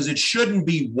about it because it shouldn't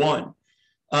be one.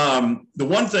 The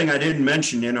one thing I didn't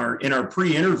mention in our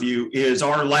pre-interview is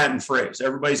our Latin phrase.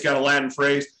 Everybody's got a Latin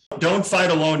phrase. Don't fight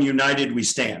alone, united we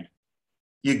stand.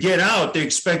 You get out, they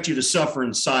expect you to suffer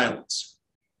in silence.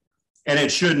 And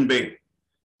it shouldn't be.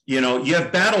 You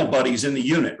have battle buddies in the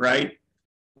unit, right?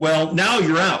 Well, now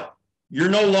you're out. You're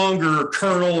no longer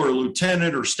colonel or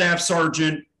lieutenant or staff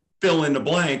sergeant, fill in the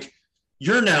blank.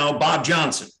 You're now Bob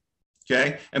Johnson,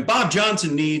 okay? And Bob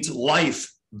Johnson needs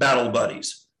life battle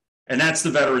buddies, and that's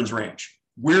the Veterans Ranch.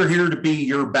 We're here to be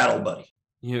your battle buddy.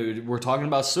 We're talking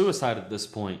about suicide at this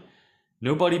point.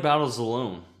 Nobody battles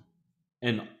alone.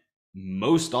 And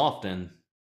most often,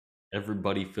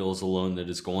 everybody feels alone that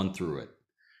is going through it.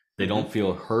 They don't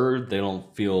feel heard. They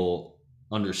don't feel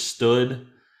understood.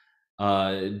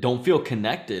 Don't feel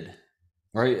connected,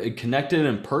 right? Connected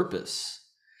in purpose.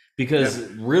 Because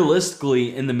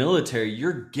realistically, in the military,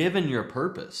 you're given your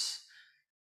purpose.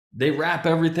 They wrap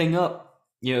everything up,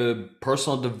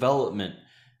 personal development,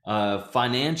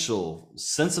 financial,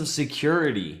 sense of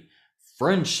security,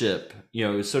 friendship,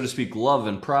 so to speak, love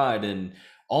and pride, and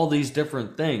all these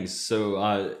different things.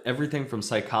 So everything from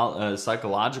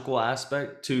psychological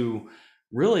aspect to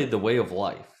really the way of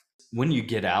life. When you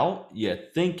get out, you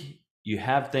think you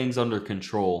have things under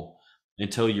control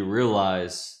until you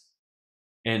realize,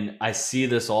 and I see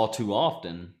this all too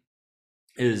often,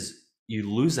 is you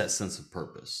lose that sense of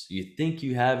purpose. You think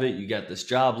you have it, you got this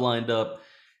job lined up,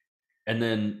 and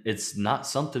then it's not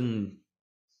something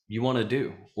you want to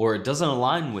do, or it doesn't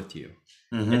align with you.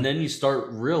 And then you start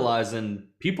realizing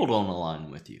people don't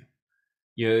align with you.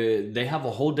 They have a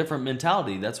whole different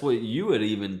mentality. That's what you had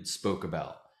even spoke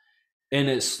about. And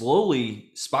it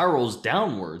slowly spirals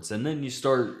downwards. And then you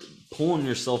start pulling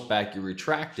yourself back, you're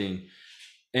retracting,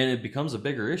 and it becomes a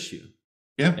bigger issue.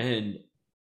 Yeah. And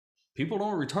people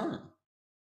don't return.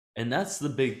 And that's the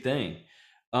big thing.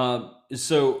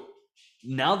 So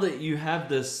now that you have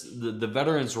the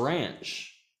Veterans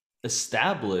Ranch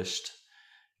established,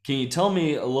 can you tell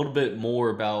me a little bit more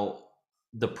about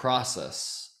the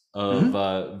process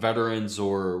of veterans,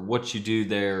 or what you do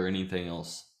there, or anything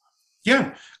else?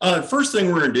 Yeah. First thing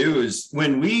we're going to do is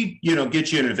when we,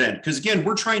 get you an event, because again,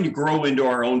 we're trying to grow into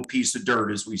our own piece of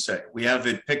dirt, as we say. We have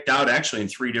it picked out actually in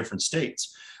 3 different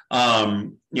states,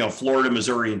 Florida,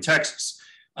 Missouri, and Texas.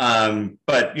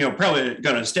 But, probably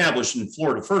going to establish in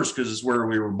Florida first because it's where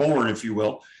we were born, if you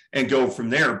will, and go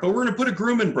from there. But we're going to put a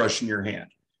grooming brush in your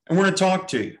hand and we're going to talk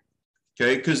to you.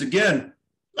 Okay. Because again,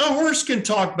 a horse can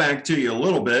talk back to you a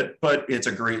little bit, but it's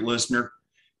a great listener,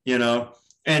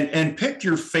 and pick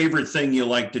your favorite thing you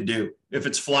like to do. If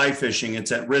it's fly fishing, it's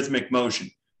that rhythmic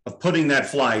motion of putting that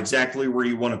fly exactly where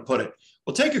you want to put it.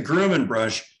 Well, take a grooming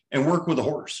brush and work with a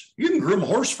horse. You can groom a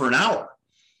horse for an hour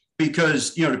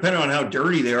because, depending on how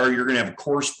dirty they are, you're going to have a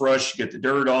coarse brush to get the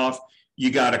dirt off. You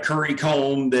got a curry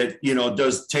comb that,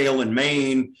 does tail and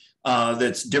mane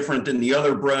that's different than the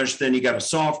other brush. Then you got a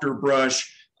softer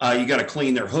brush. You got to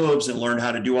clean their hooves and learn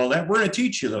how to do all that. We're going to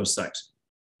teach you those things.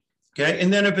 Okay.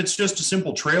 And then if it's just a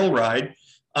simple trail ride,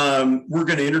 we're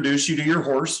going to introduce you to your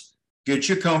horse, get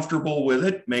you comfortable with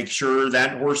it, make sure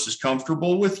that horse is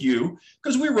comfortable with you.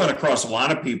 Because we run across a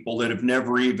lot of people that have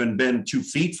never even been 2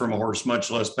 feet from a horse,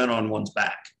 much less been on one's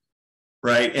back.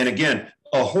 Right. And again,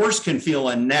 a horse can feel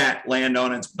a gnat land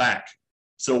on its back.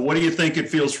 So what do you think it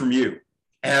feels from you?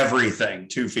 Everything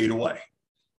 2 feet away.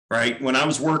 Right. When I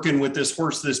was working with this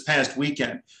horse this past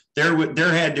weekend,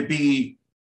 there had to be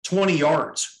 20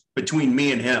 yards between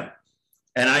me and him.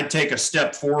 And I'd take a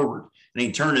step forward and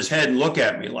he'd turn his head and look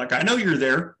at me like, I know you're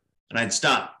there. And I'd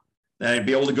stop. Then I'd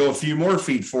be able to go a few more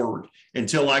feet forward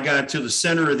until I got to the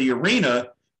center of the arena.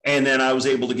 And then I was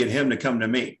able to get him to come to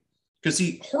me. Because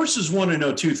see, horses want to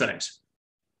know 2 things.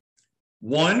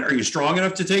 One, are you strong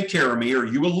enough to take care of me? Are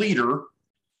you a leader?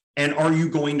 And are you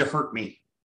going to hurt me?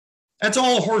 That's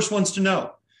all a horse wants to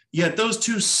know. Yet those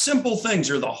 2 simple things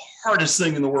are the hardest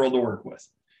thing in the world to work with,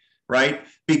 right?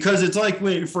 Because it's like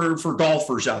for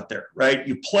golfers out there, right?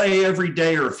 You play every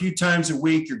day or a few times a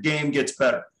week, your game gets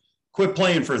better. Quit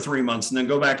playing for 3 months and then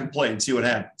go back and play and see what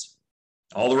happens.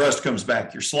 All the rest comes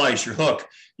back, your slice, your hook,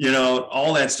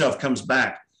 all that stuff comes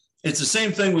back. It's the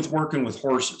same thing with working with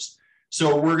horses.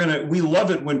 So we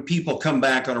love it when people come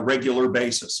back on a regular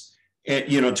basis,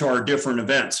 to our different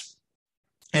events.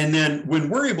 And then when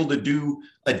we're able to do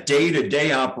a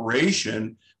day-to-day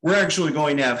operation, we're actually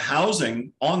going to have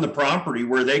housing on the property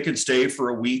where they could stay for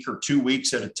a week or 2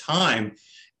 weeks at a time.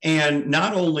 And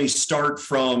not only start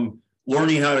from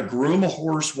learning how to groom a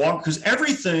horse, walk, because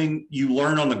everything you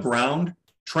learn on the ground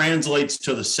translates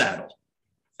to the saddle.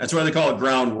 That's why they call it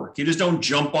groundwork. You just don't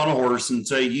jump on a horse and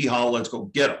say, yeehaw, let's go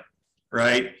get him,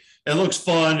 right? It looks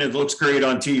fun. It looks great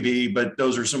on TV, but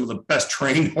those are some of the best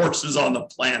trained horses on the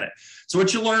planet. So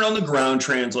what you learn on the ground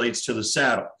translates to the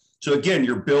saddle. So again,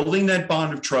 you're building that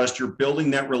bond of trust. You're building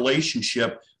that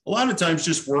relationship, a lot of times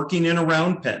just working in a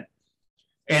round pen.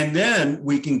 And then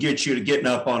we can get you to getting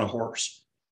up on a horse,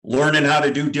 learning how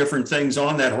to do different things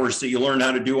on that horse that you learn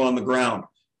how to do on the ground.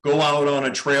 Go out on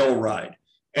a trail ride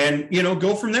and,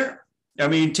 go from there. I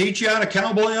mean, teach you how to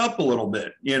cowboy up a little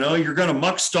bit. You're going to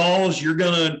muck stalls. You're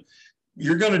going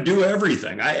to do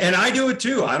everything. I do it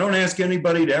too. I don't ask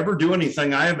anybody to ever do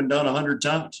anything I haven't done 100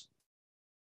 times.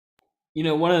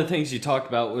 One of the things you talked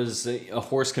about was a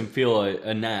horse can feel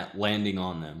a gnat landing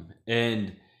on them.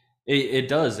 And it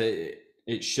does.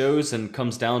 It shows and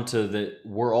comes down to that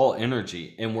we're all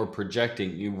energy and we're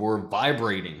projecting. We're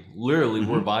vibrating. Literally,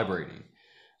 we're vibrating.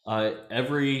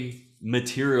 Every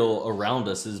material around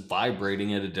us is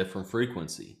vibrating at a different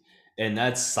frequency. And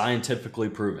that's scientifically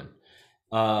proven.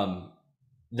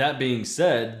 That being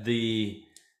said, the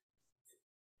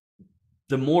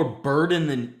more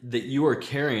burden that you are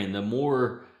carrying, the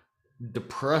more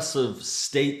depressive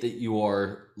state that you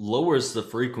are, lowers the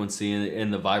frequency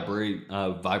and the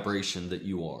vibration that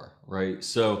you are, right?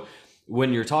 So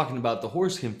when you're talking about the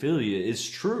horse can feel you, it's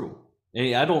true.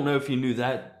 And I don't know if you knew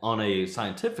that on a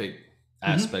scientific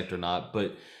aspect or not,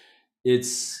 but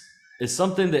it's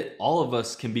something that all of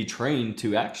us can be trained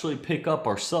to actually pick up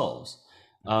ourselves.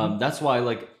 That's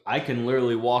why, I can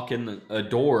literally walk in a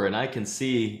door and I can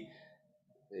see,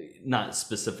 not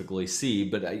specifically see,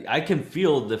 but I can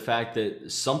feel the fact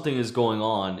that something is going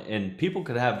on, and people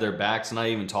could have their backs not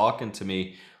even talking to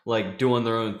me, doing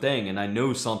their own thing, and I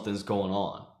know something's going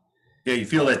on. Yeah, you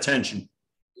feel that tension.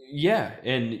 Yeah,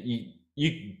 and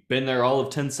you've been there all of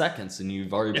 10 seconds and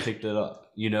you've already picked it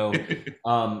up.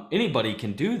 Anybody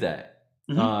can do that.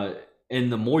 And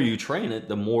the more you train it,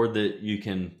 the more that you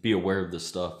can be aware of this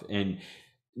stuff. And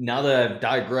now that I've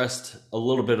digressed a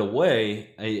little bit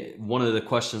away, one of the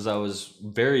questions I was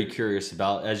very curious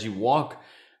about, as you walk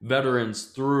veterans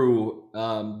through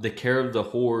the care of the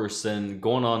horse and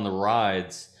going on the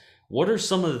rides, what are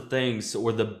some of the things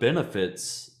or the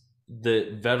benefits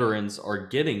that veterans are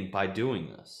getting by doing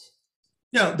this?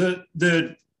 Yeah,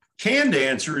 the canned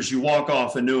answer is you walk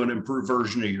off a new and improved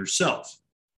version of yourself.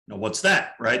 Now, what's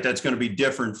that, right? That's going to be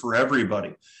different for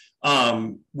everybody.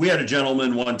 We had a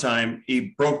gentleman one time,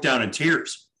 he broke down in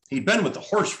tears. He'd been with the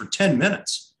horse for 10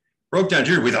 minutes, broke down in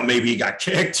tears. We thought maybe he got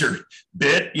kicked or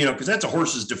bit, because that's a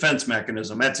horse's defense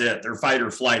mechanism. That's it. They're fight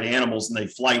or flight animals and they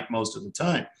flight most of the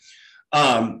time.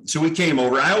 So we came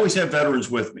over. I always have veterans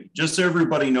with me. Just so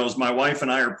everybody knows, my wife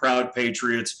and I are proud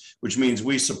patriots, which means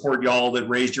we support y'all that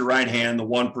raised your right hand, the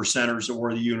 1%ers that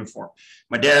wore the uniform.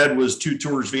 My dad was 2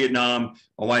 tours Vietnam.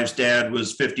 My wife's dad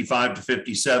was 55 to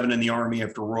 57 in the Army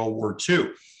after World War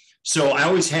II. So I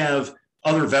always have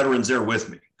other veterans there with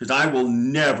me because I will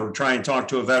never try and talk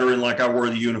to a veteran like I wore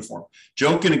the uniform.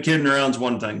 Joking and kidding around is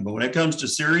one thing, but when it comes to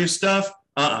serious stuff,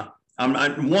 I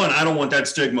don't want that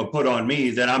stigma put on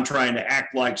me that I'm trying to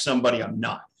act like somebody I'm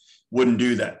not. Wouldn't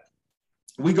do that.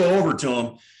 We go over to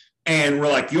him and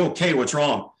we're like, "You okay? What's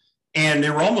wrong?" And they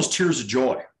were almost tears of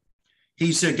joy.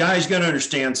 He said, "Guys, you got to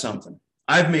understand something.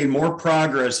 I've made more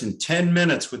progress in 10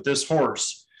 minutes with this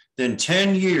horse than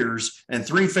 10 years and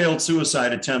 3 failed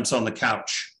suicide attempts on the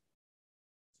couch."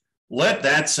 Let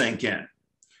that sink in.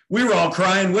 We were all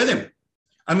crying with him.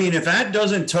 I mean, if that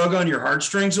doesn't tug on your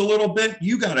heartstrings a little bit,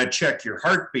 you got to check your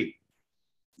heartbeat.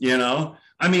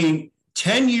 I mean,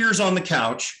 10 years on the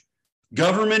couch,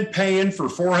 government paying for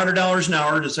 $400 an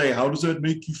hour to say, "How does that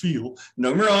make you feel?" No,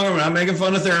 get me wrong, I'm not making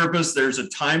fun of therapists. There's a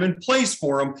time and place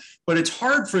for them, but it's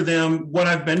hard for them. What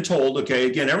I've been told, okay,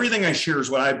 again, everything I share is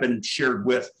what I've been shared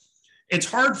with. It's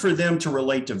hard for them to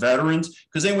relate to veterans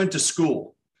because they went to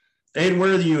school. They didn't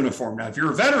wear the uniform. Now, if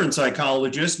you're a veteran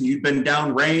psychologist and you've been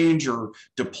downrange or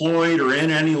deployed or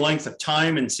in any length of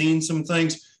time and seen some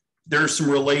things, there's some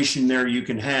relation there you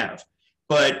can have.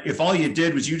 But if all you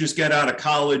did was you just got out of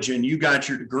college and you got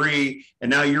your degree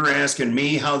and now you're asking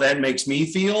me how that makes me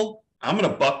feel, I'm going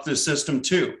to buck the system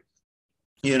too.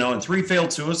 And 3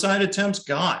 failed suicide attempts,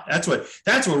 God, that's what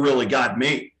really got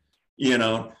me,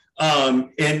 and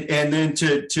then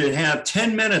to have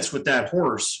 10 minutes with that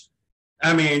horse.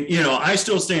 I mean, I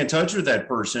still stay in touch with that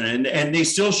person and they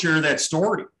still share that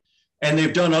story. And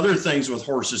they've done other things with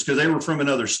horses because they were from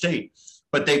another state,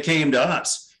 but they came to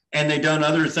us and they've done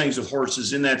other things with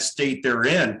horses in that state they're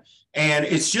in. And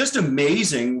it's just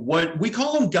amazing what we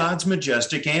call them, God's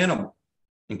majestic animal.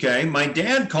 Okay. My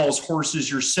dad calls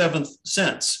horses your 7th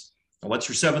sense. Now, what's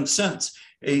your 7th sense?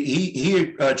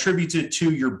 He attributes it to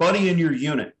your buddy in your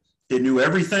unit. They knew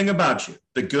everything about you,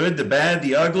 the good, the bad,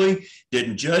 the ugly,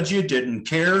 didn't judge you, didn't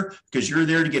care because you're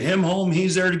there to get him home.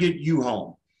 He's there to get you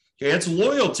home. Okay, it's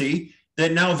loyalty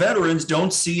that now veterans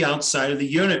don't see outside of the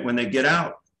unit when they get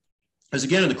out. Because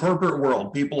again, in the corporate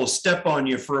world, people will step on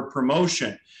you for a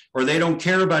promotion or they don't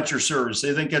care about your service.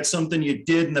 They think that's something you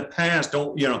did in the past. I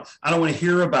don't want to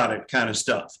hear about it kind of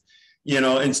stuff.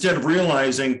 Instead of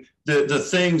realizing the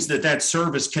things that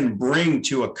service can bring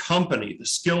to a company, the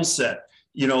skill set,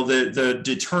 the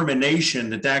determination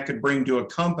that could bring to a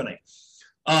company.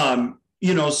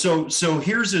 So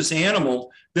here's this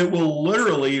animal that will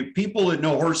literally, people that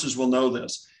know horses will know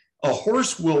this. A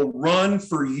horse will run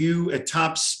for you at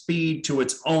top speed to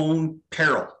its own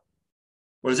peril.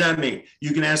 What does that mean?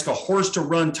 You can ask a horse to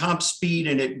run top speed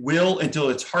and it will until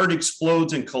its heart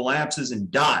explodes and collapses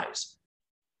and dies.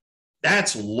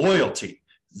 That's loyalty.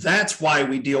 That's why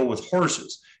we deal with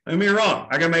horses. Don't get me wrong.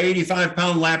 I got my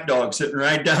 85-pound lap dog sitting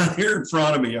right down here in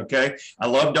front of me, okay? I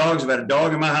love dogs. I've had a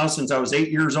dog in my house since I was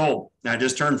 8 years old. I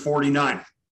just turned 49.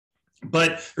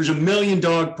 But there's a million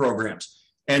dog programs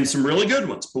and some really good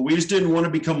ones, but we just didn't want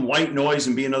to become white noise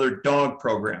and be another dog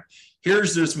program.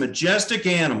 Here's this majestic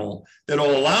animal that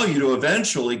will allow you to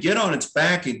eventually get on its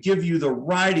back and give you the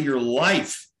ride of your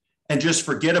life and just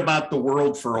forget about the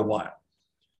world for a while.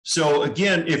 So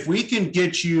again, if we can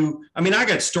get you, I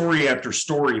got story after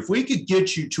story. If we could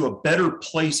get you to a better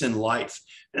place in life,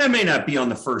 and that may not be on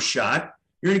the first shot,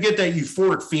 you're going to get that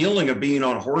euphoric feeling of being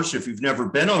on a horse if you've never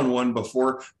been on one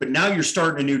before, but now you're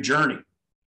starting a new journey.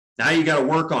 Now you got to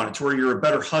work on it to where you're a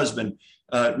better husband,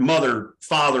 mother,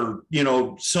 father,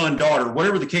 son, daughter,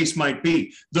 whatever the case might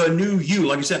be. The new you,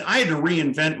 like I said, I had to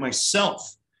reinvent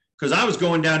myself because I was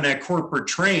going down that corporate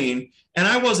train. And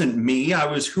I wasn't me. I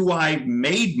was who I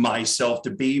made myself to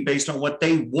be based on what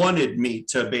they wanted me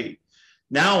to be.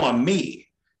 Now I'm me.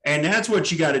 And that's what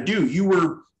you got to do. You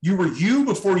were you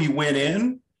before you went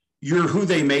in. You're who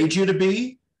they made you to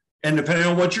be. And depending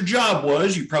on what your job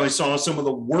was, you probably saw some of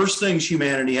the worst things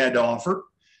humanity had to offer.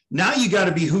 Now you got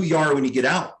to be who you are when you get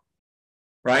out,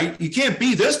 right? You can't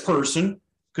be this person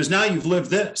because now you've lived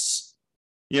this.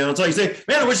 It's like you say,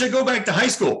 man, I wish I'd go back to high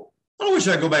school. I don't wish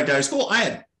I'd go back to high school. I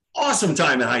had awesome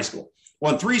time in high school.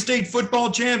 Won 3 state football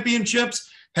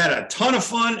championships, had a ton of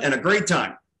fun and a great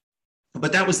time.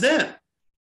 But that was then.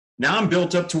 Now I'm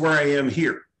built up to where I am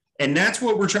here. And that's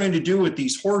what we're trying to do with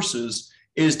these horses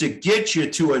is to get you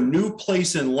to a new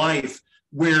place in life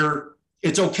where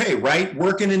it's okay, right?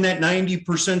 Working in that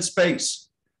 90% space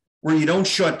where you don't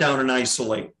shut down and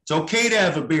isolate. It's okay to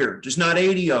have a beer, just not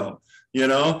 80 of them. You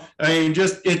know, I mean,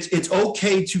 just it's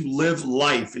okay to live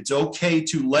life. It's okay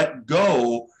to let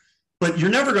go, but you're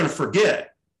never going to forget.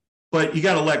 But you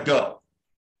got to let go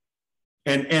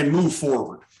and move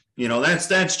forward. You know,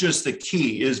 that's just the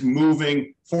key, is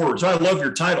moving forward. So I love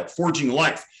your title, Forging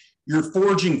Life. You're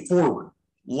forging forward.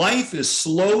 Life is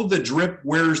slow, the drip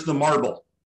wears the marble.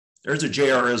 There's a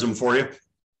JRism for you,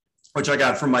 which I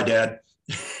got from my dad.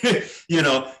 You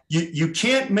know, you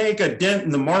can't make a dent in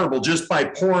the marble just by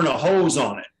pouring a hose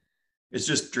on it. It's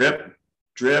just drip,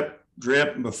 drip,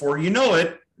 drip. And before you know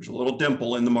it, there's a little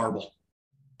dimple in the marble.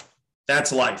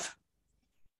 That's life.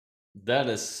 That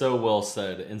is so well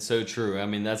said and so true. I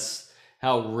mean, that's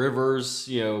how rivers,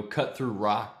 cut through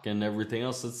rock and everything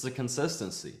else. It's the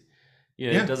consistency.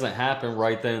 It Yeah. doesn't happen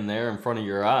right then and there in front of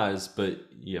your eyes, but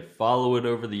you follow it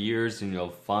over the years and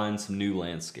you'll find some new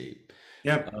landscape.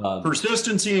 Yeah. Um,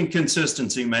 Persistency and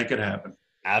consistency make it happen.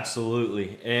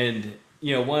 Absolutely. And,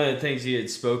 one of the things he had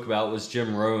spoke about was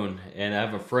Jim Rohn. And I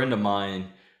have a friend of mine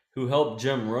who helped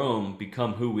Jim Rohn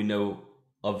become who we know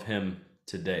of him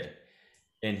today.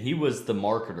 And he was the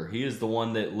marketer. He is the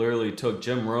one that literally took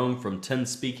Jim Rohn from 10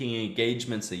 speaking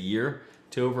engagements a year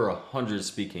to over 100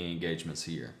 speaking engagements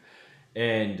a year.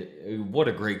 And what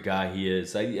a great guy he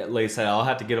is. Like I said, I'll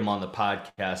have to get him on the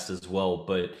podcast as well.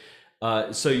 But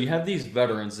so you have these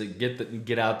veterans that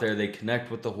get out there, they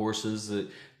connect with the horses, that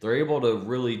they're able to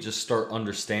really just start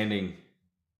understanding,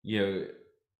 the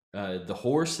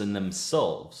horse and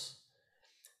themselves.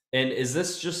 And is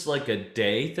this just like a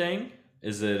day thing?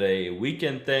 Is it a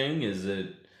weekend thing? Is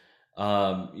it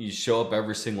you show up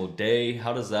every single day?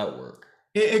 How does that work?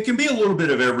 It can be a little bit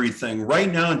of everything.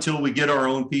 Right now, until we get our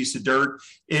own piece of dirt,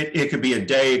 it could be a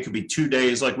day, it could be 2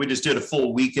 days. Like we just did a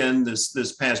full weekend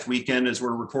this past weekend as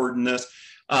we're recording this.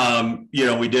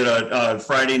 We did a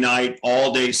Friday night,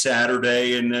 all day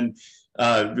Saturday, and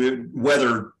then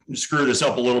weather screwed us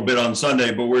up a little bit on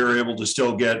Sunday, but we were able to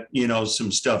still get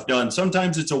some stuff done.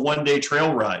 Sometimes it's a 1 day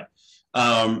trail ride.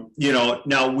 Now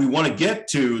we want to get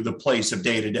to the place of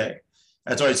day to day.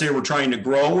 That's why I say we're trying to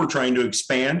grow, we're trying to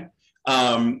expand.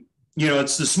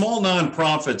 It's the small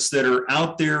nonprofits that are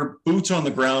out there, boots on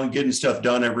the ground, getting stuff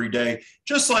done every day,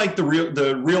 just like the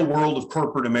real world of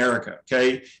corporate America.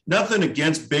 Okay, nothing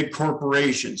against big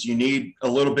corporations. You need a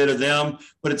little bit of them,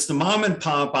 but it's the mom and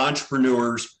pop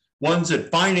entrepreneurs, ones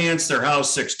that finance their house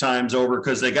 6 times over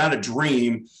because they got a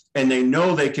dream and they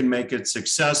know they can make it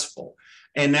successful.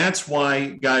 And that's why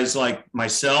guys like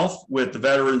myself with the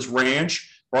Veterans Ranch,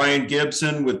 Brian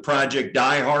Gibson with Project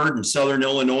Die Hard in Southern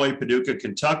Illinois, Paducah,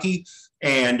 Kentucky,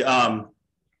 and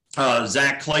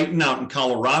Zach Clayton out in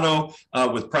Colorado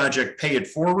with Project Pay It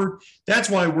Forward. That's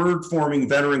why we're forming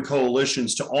veteran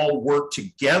coalitions to all work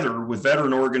together with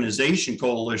veteran organization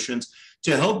coalitions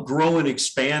to help grow and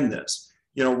expand this.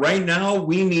 Right now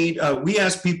we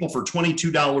ask people for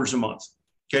 $22 a month.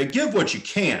 Okay, give what you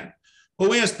can. But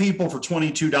we ask people for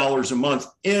 $22 a month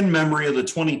in memory of the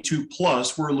 22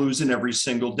 plus we're losing every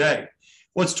single day.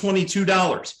 What's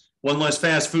 $22? One less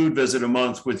fast food visit a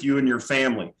month with you and your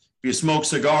family. If you smoke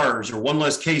cigars, or one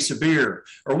less case of beer,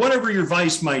 or whatever your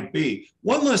vice might be,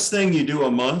 one less thing you do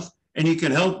a month, and you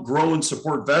can help grow and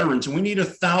support veterans. And we need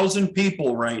 1,000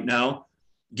 people right now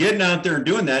getting out there and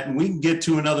doing that. And we can get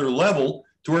to another level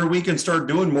to where we can start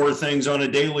doing more things on a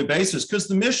daily basis, because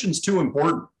the mission's too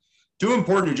important. Too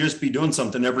important to just be doing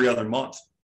something every other month.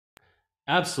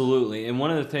 Absolutely. And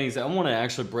one of the things I want to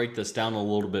actually break this down a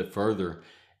little bit further.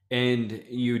 And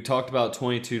you talked about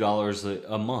 $22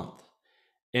 a month.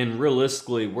 And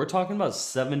realistically, we're talking about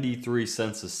 73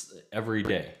 cents every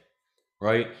day,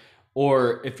 right?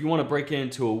 Or if you want to break it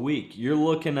into a week, you're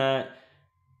looking at,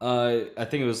 I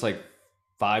think it was like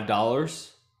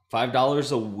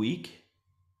 $5 a week.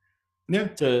 Yeah.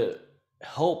 To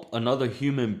help another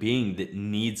human being that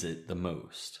needs it the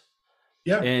most.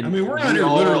 Yeah. And I mean, we're out here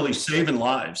literally saving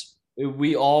lives.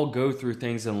 We all go through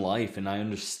things in life, and I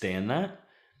understand that.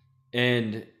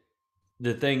 And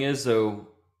the thing is, though,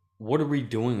 what are we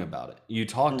doing about it? You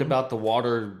talked about the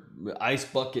water ice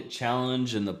bucket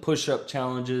challenge and the push-up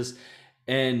challenges.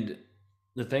 And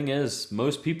the thing is,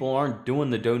 most people aren't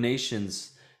doing the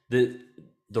donations that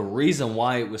the reason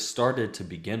why it was started to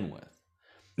begin with.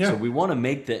 Yeah. So we want to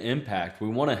make the impact. We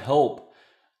want to help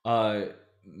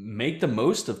make the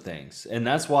most of things. And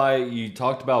that's why you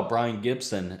talked about Brian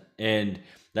Gibson. And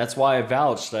that's why I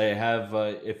vouched. I have,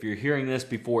 if you're hearing this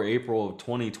before April of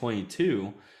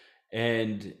 2022,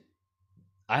 and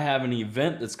I have an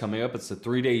event that's coming up. It's a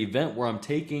 3-day event where I'm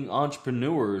taking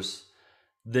entrepreneurs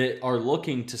that are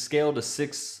looking to scale to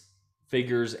 6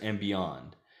 figures and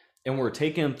beyond. And we're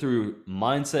taking them through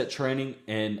mindset training.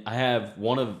 And I have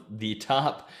one of the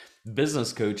top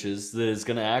business coaches that is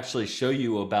going to actually show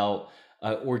you about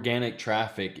organic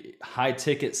traffic, high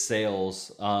ticket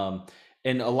sales,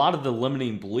 and a lot of the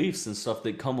limiting beliefs and stuff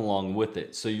that come along with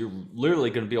it. So you're literally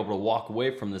going to be able to walk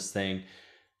away from this thing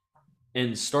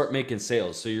and start making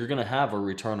sales. So you're going to have a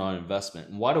return on investment.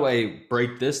 And why do I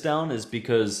break this down is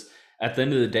because at the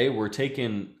end of the day, we're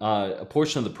taking a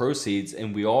portion of the proceeds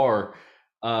and we are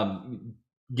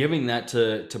giving that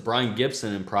to Brian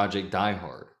Gibson and Project Die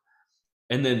Hard.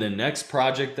 And then the next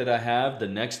project that I have, the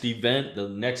next event, the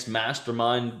next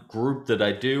mastermind group that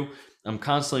I do, I'm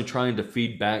constantly trying to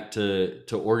feed back to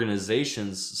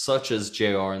organizations such as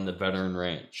JR and the Veteran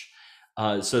Ranch.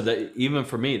 So that even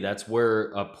for me, that's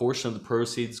where a portion of the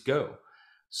proceeds go.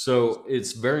 So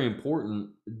it's very important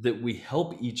that we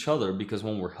help each other, because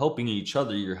when we're helping each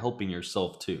other, you're helping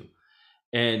yourself too.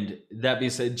 And that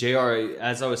being said, JR,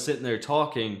 as I was sitting there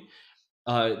talking,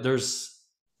 I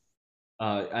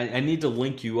need to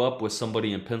link you up with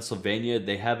somebody in Pennsylvania.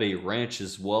 They have a ranch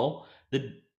as well that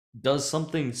does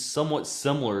something somewhat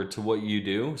similar to what you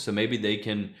do. So maybe they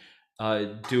can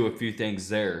do a few things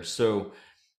there. So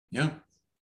yeah.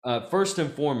 First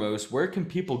and foremost, where can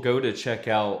people go to check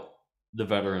out the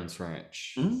Veterans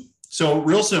Ranch? Mm-hmm. So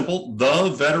real simple,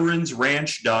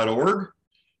 theveteransranch.org.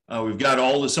 We've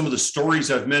got some of the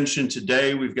stories I've mentioned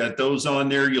today. We've got those on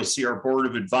there. You'll see our board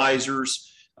of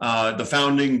advisors, the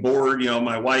founding board,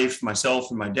 my wife, myself,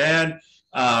 and my dad.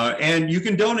 And you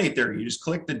can donate there. You just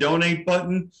click the donate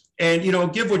button and,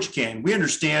 give what you can. We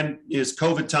understand it's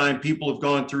COVID time. People have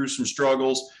gone through some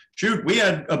struggles. Shoot, we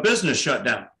had a business shut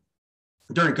down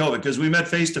during COVID because we met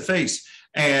face to face.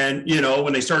 And,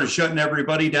 when they started shutting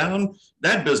everybody down,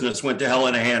 that business went to hell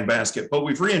in a handbasket. But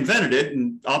we've reinvented it,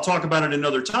 and I'll talk about it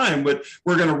another time, but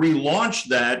we're going to relaunch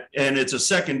that, and it's a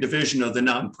second division of the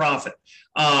nonprofit.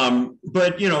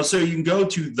 So you can go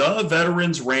to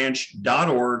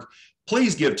theveteransranch.org.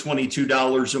 Please give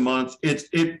 $22 a month.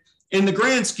 It in the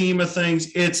grand scheme of things,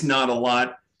 it's not a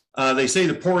lot. They say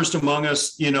the poorest among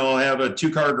us, have a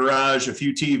 2-car garage, a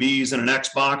few TVs, and an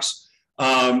Xbox.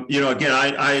 Again,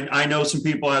 I know some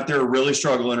people out there are really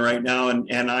struggling right now,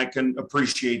 and I can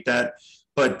appreciate that.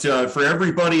 But for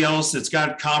everybody else that's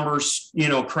got commerce,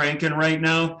 cranking right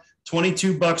now,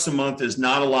 $22 a month is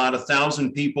not a lot.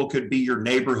 1,000 people could be your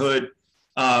neighborhood.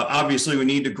 Obviously, we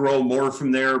need to grow more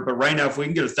from there. But right now, if we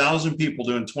can get 1,000 people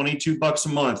doing $22 a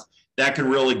month, that can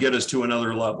really get us to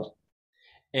another level.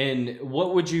 And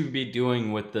what would you be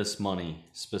doing with this money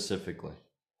specifically?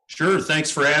 Sure. Thanks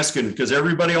for asking, because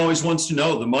everybody always wants to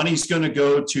know. The money's going to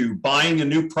go to buying a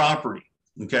new property.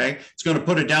 Okay. It's going to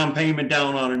put a down payment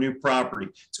down on a new property.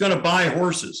 It's going to buy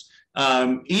horses.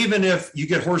 Even if you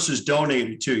get horses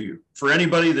donated to you, for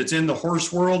anybody that's in the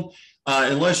horse world,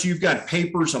 unless you've got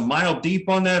papers a mile deep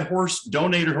on that horse,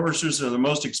 donated horses are the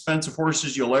most expensive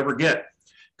horses you'll ever get,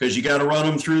 because you got to run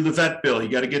them through the vet bill. You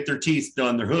got to get their teeth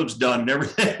done, their hooves done, and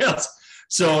everything else.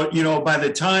 So, by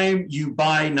the time you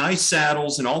buy nice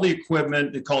saddles and all the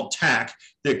equipment called tack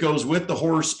that goes with the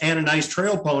horse and a nice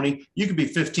trail pony, you could be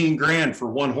 15 grand for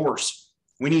one horse.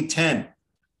 We need 10,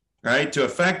 right? To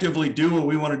effectively do what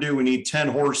we want to do, we need 10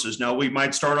 horses. Now, we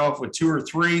might start off with 2 or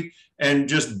 3 and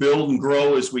just build and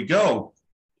grow as we go.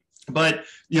 But,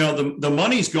 the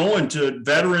money's going to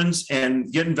veterans and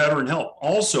getting veteran help.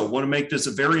 Also, want to make this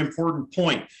a very important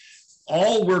point.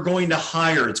 All we're going to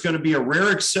hire, it's going to be a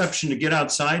rare exception to get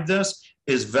outside this,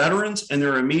 is veterans and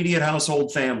their immediate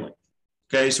household family.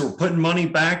 Okay, so we're putting money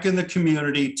back in the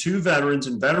community to veterans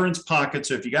and veterans' pockets.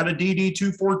 So if you got a DD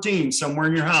 214 somewhere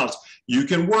in your house, you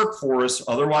can work for us.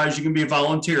 Otherwise, you can be a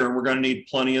volunteer, and we're going to need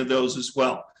plenty of those as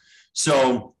well.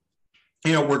 So,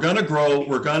 we're going to grow,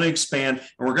 we're going to expand,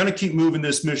 and we're going to keep moving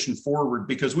this mission forward,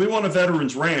 because we want a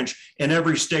veterans ranch in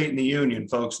every state in the union,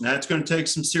 folks, and that's going to take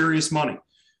some serious money.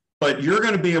 But you're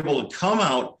going to be able to come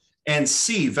out and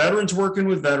see veterans working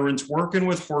with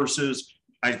horses.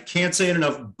 I can't say it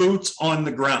enough, boots on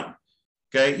the ground.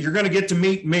 Okay. You're going to get to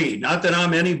meet me. Not that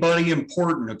I'm anybody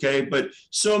important. Okay. But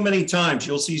so many times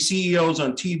you'll see CEOs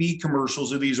on TV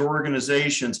commercials of these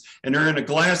organizations, and they're in a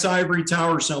glass ivory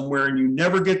tower somewhere, and you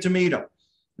never get to meet them.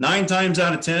 9 times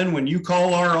out of 10, when you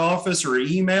call our office or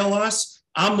email us,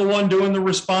 I'm the one doing the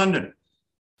responding.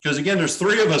 Because again, there's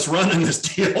 3 of us running this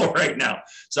deal right now.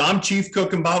 So I'm chief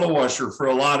cook and bottle washer for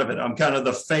a lot of it. I'm kind of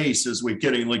the face, as we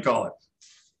kiddingly call it.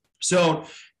 So,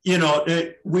 we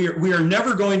are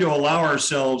never going to allow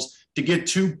ourselves to get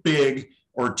too big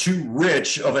or too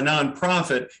rich of a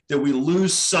nonprofit that we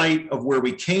lose sight of where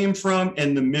we came from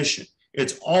and the mission.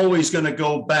 It's always going to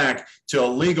go back to a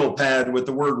legal pad with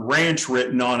the word ranch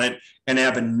written on it and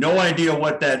having no idea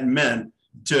what that meant,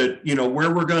 to,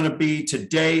 where we're going to be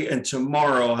today and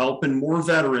tomorrow, helping more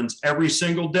veterans every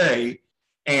single day,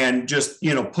 and just,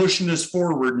 pushing this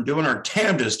forward and doing our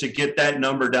damnedest to get that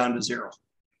number down to zero.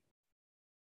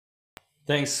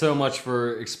 Thanks so much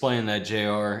for explaining that,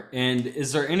 JR. And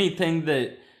is there anything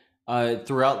that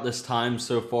throughout this time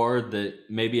so far that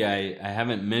maybe I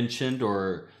haven't mentioned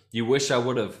or you wish I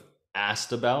would have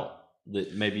asked about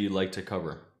that maybe you'd like to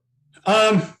cover?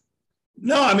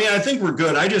 No, I mean, I think we're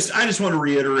good. I just want to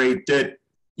reiterate that,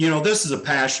 this is a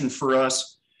passion for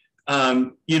us.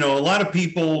 A lot of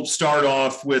people start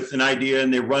off with an idea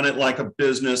and they run it like a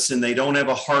business and they don't have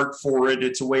a heart for it.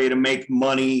 It's a way to make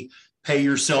money, pay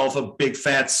yourself a big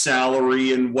fat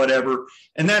salary and whatever.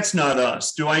 And that's not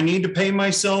us. Do I need to pay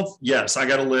myself? Yes, I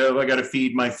got to live. I got to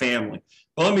feed my family.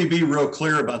 But let me be real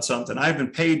clear about something. I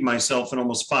haven't paid myself in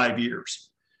almost 5 years.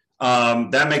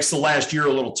 That makes the last year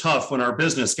a little tough when our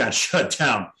business got shut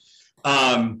down.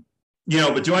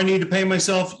 But do I need to pay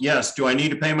myself? Yes. Do I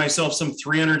need to pay myself some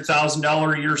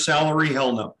 $300,000 a year salary?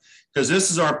 Hell no. Because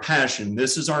this is our passion.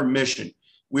 This is our mission.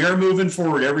 We are moving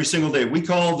forward every single day. We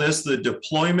call this the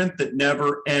deployment that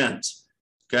never ends.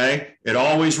 Okay. It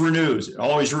always renews. It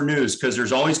always renews because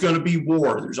there's always going to be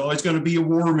war. There's always going to be a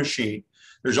war machine.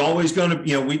 There's always going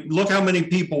to, we look how many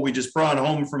people we just brought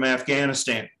home from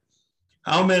Afghanistan.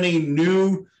 How many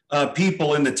new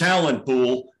people in the talent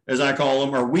pool, as I call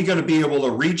them, are we going to be able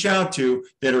to reach out to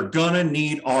that are going to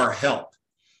need our help?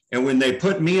 And when they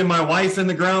put me and my wife in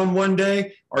the ground one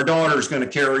day, our daughter is going to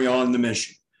carry on the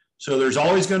mission. So there's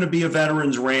always going to be a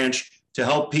veterans ranch to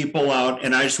help people out.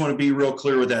 And I just want to be real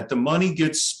clear with that. The money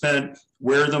gets spent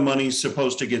where the money's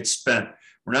supposed to get spent.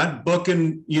 We're not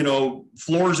booking,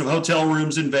 floors of hotel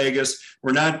rooms in Vegas.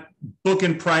 We're not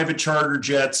booking private charter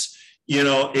jets.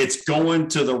 It's going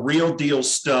to the real deal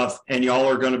stuff, and y'all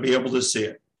are going to be able to see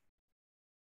it.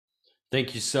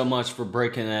 Thank you so much for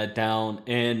breaking that down.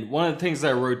 And one of the things that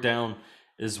I wrote down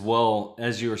as well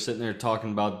as you were sitting there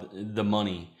talking about the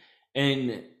money,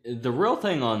 and the real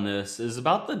thing on this is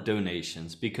about the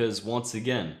donations, because once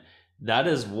again, that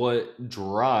is what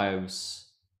drives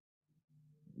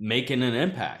making an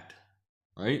impact,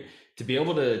 right? To be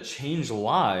able to change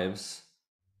lives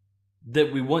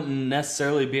that we wouldn't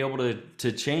necessarily be able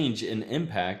to change and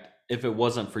impact if it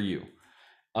wasn't for you.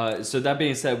 So that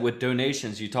being said, with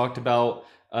donations, you talked about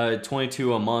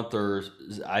 22 a month, or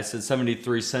I said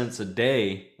 73 cents a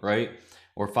day, right?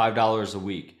 Or $5 a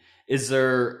week. Is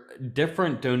there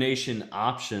different donation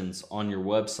options on your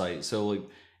website? So like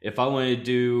if I want to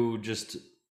do just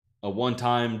a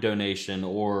one-time donation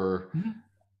or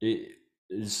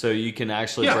so you can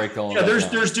actually break all that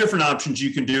down. There's different options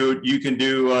you can do. You can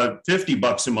do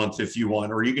 $50 a month if you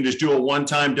want, or you can just do a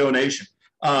one-time donation.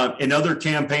 Another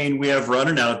campaign we have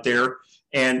running out there,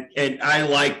 and I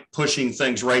like pushing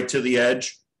things right to the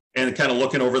edge and kind of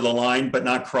looking over the line, but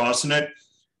not crossing it.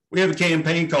 We have a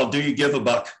campaign called Do You Give a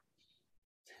Buck?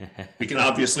 We can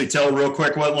obviously tell real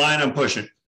quick what line I'm pushing.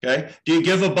 Okay. Do you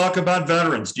give a buck about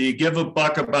veterans? Do you give a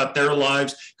buck about their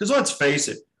lives? Because let's face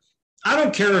it, I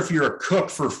don't care if you're a cook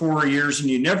for 4 years and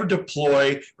you never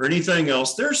deploy or anything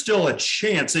else, there's still a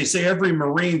chance. They say every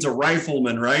Marine's a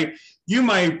rifleman, right? You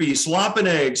might be slopping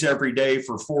eggs every day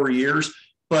for 4 years,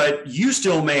 but you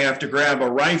still may have to grab a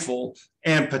rifle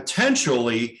and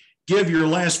potentially give your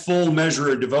last full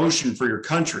measure of devotion for your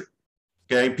country.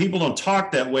 Okay. People don't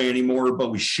talk that way anymore,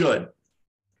 but we should.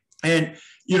 And,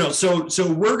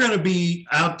 so we're going to be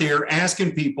out there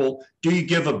asking people, do you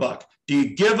give a buck? Do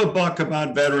you give a buck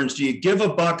about veterans? Do you give a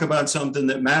buck about something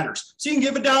that matters? So you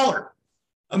can give $1.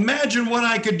 Imagine what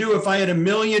I could do if I had 1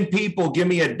 million people give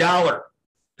me $1.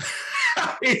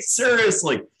 I mean,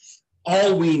 seriously,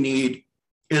 all we need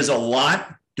is a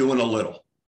lot doing a little.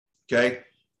 Okay.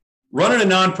 Running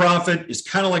a nonprofit is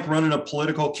kind of like running a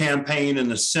political campaign in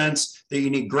the sense that you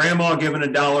need grandma giving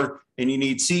 $1 and you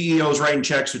need CEOs writing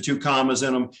checks with 2 commas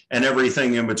in them and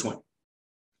everything in between.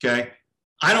 Okay.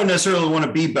 I don't necessarily want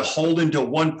to be beholden to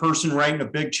one person writing a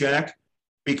big check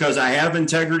because I have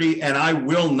integrity and I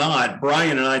will not.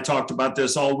 Brian and I talked about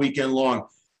this all weekend long.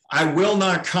 I will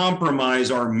not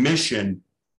compromise our mission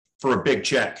for a big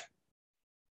check.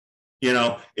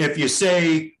 If you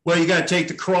say, well, you got to take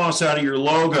the cross out of your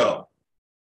logo,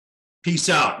 peace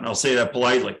out. And I'll say that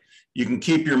politely. You can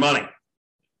keep your money.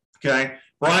 Okay.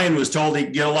 Brian was told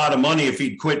he'd get a lot of money if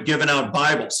he'd quit giving out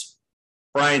Bibles.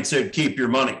 Brian said, keep your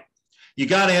money. You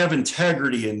got to have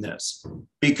integrity in this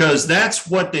because that's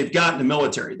what they've got in the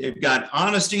military. They've got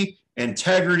honesty,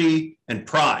 integrity, and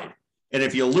pride. And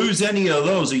if you lose any of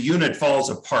those, a unit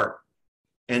falls apart.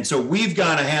 And so we've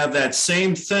got to have that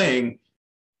same thing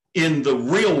in the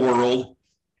real world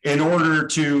in order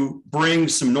to bring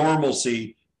some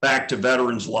normalcy back to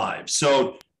veterans' lives.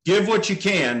 So give what you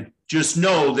can. Just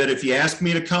know that if you ask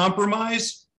me to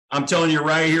compromise, I'm telling you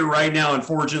right here, right now in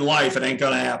Forging Life, it ain't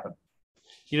going to happen.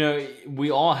 You know,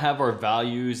 we all have our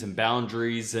values and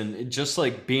boundaries, and just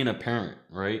like being a parent,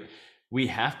 right? We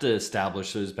have to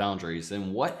establish those boundaries.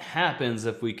 And what happens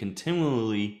if we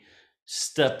continually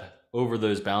step over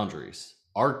those boundaries?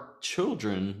 Our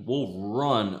children will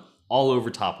run all over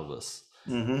top of us.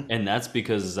 Mm-hmm. And that's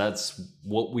because that's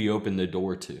what we open the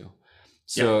door to.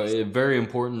 So very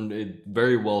important,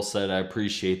 very well said. I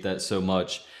appreciate that so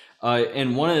much.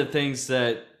 And one of the things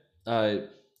that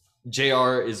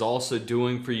JR is also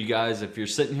doing for you guys, if you're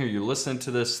sitting here, you're listening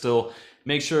to this still,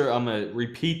 make sure, I'm going to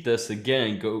repeat this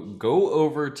again. Go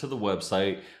over to the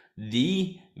website,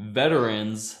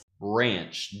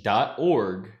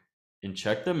 theveteransranch.org, and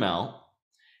check them out.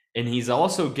 And he's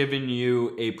also given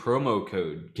you a promo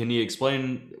code. Can you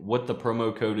explain what the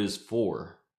promo code is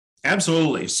for?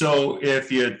 Absolutely. So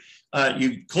if you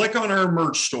click on our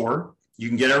merch store, you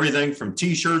can get everything from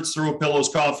t-shirts, throw pillows,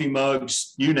 coffee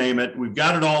mugs, you name it. We've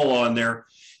got it all on there.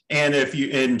 And if you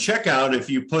in checkout, if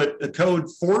you put the code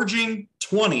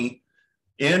FORGING20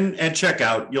 in at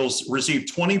checkout, you'll receive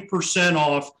 20%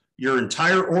 off your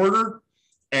entire order.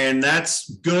 And that's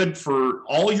good for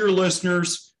all your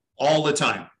listeners all the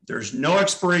time. There's no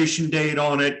expiration date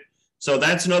on it. So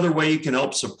that's another way you can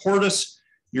help support us.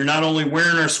 You're not only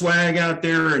wearing our swag out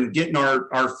there and getting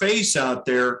our face out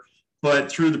there,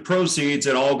 but through the proceeds,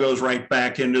 it all goes right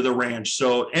back into the ranch.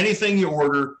 So anything you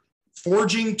order,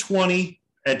 Forging20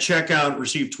 at checkout,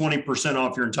 receive 20%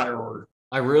 off your entire order.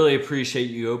 I really appreciate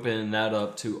you opening that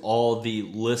up to all the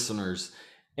listeners.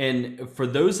 And for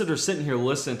those that are sitting here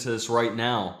listening to this right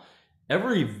now,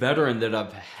 every veteran that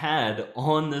I've had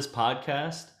on this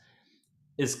podcast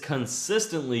is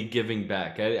consistently giving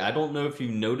back. I don't know if you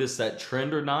noticed that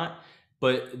trend or not,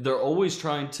 but they're always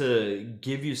trying to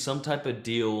give you some type of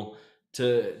deal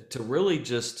to really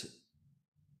just,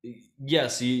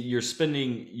 yes, you're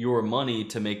spending your money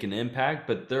to make an impact,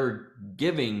 but they're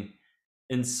giving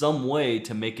in some way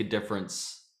to make a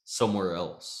difference somewhere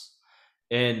else.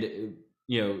 And,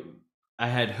 you know, I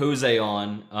had Jose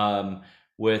on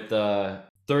with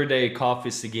Third Day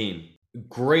Coffee Seguin.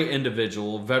 Great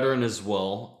individual, veteran as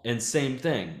well, and same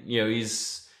thing. You know,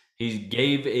 he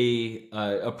gave a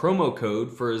promo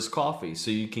code for his coffee,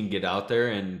 so you can get out there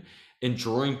and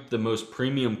drink the most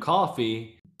premium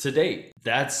coffee to date.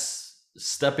 That's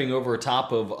stepping over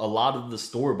top of a lot of the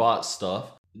store-bought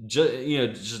stuff.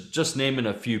 Just naming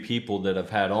a few people that I've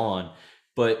had on,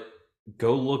 but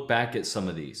go look back at some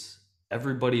of these.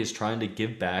 Everybody is trying to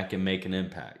give back and make an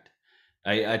impact.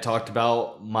 I talked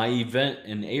about my event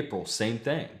in April, same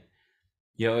thing.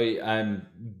 You know, I'm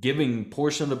giving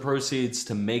portion of the proceeds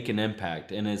to make an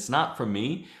impact, and it's not for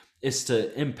me, it's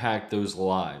to impact those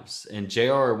lives. And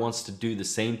JR wants to do the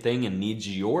same thing and needs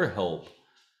your help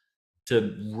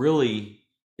to really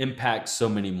impact so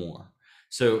many more.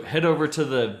 So head over to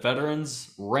the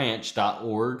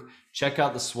veteransranch.org, check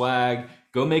out the swag,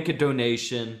 go make a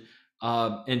donation,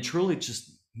 and truly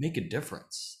just make a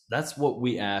difference. That's what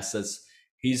we ask.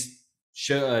 He's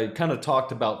kind of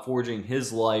talked about forging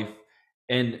his life,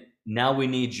 and now we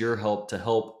need your help to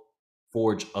help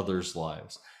forge others'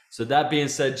 lives. So that being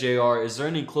said, JR, is there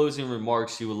any closing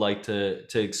remarks you would like to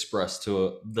express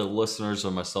to the listeners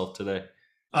or myself today?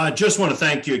 I just want to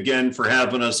thank you again for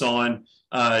having us on.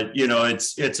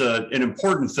 It's an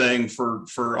important thing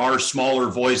for our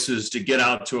smaller voices to get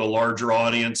out to a larger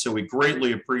audience. So we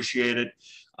greatly appreciate it.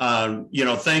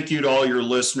 Thank you to all your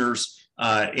listeners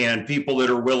and people that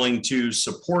are willing to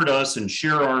support us and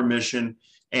share our mission.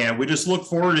 And we just look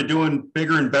forward to doing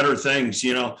bigger and better things.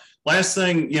 Last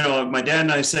thing, my dad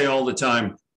and I say all the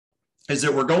time is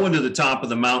that we're going to the top of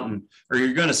the mountain, or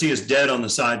you're going to see us dead on the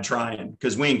side trying,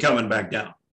 because we ain't coming back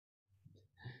down.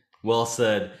 Well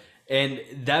said. And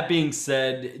that being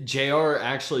said, JR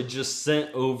actually just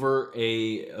sent over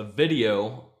a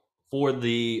video for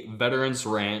the Veterans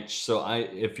Ranch. So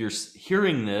if you're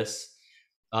hearing this,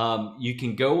 you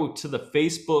can go to the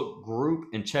Facebook group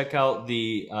and check out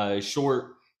the short,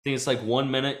 I think it's like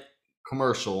 1 minute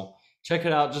commercial. Check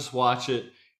it out, just watch it,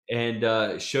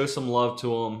 and show some love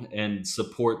to them and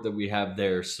support that we have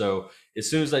there. So as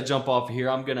soon as I jump off of here,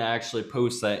 I'm going to actually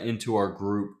post that into our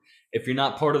group. If you're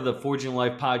not part of the Forging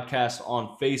Life podcast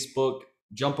on Facebook,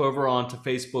 jump over onto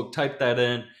Facebook, type that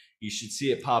in. You should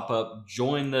see it pop up.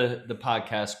 Join the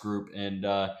podcast group, and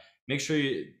make sure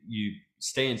you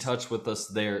stay in touch with us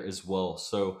there as well.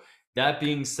 So that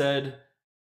being said,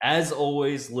 as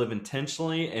always, live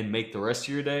intentionally and make the rest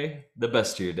of your day the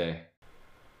best of your day.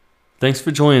 Thanks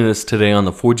for joining us today on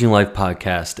the Forging Life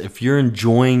podcast. If you're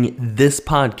enjoying this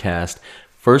podcast,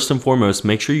 first and foremost,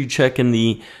 make sure you check in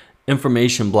the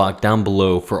information block down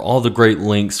below for all the great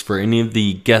links for any of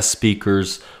the guest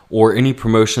speakers or any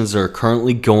promotions that are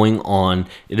currently going on.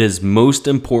 It is most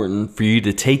important for you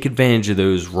to take advantage of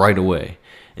those right away.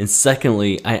 And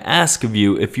secondly, I ask of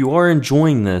you, if you are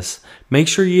enjoying this, make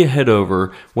sure you head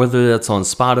over, whether that's on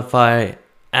Spotify,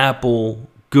 Apple,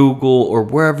 Google, or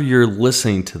wherever you're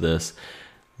listening to this,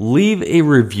 leave a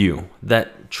review.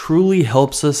 That truly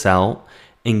helps us out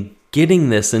in getting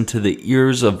this into the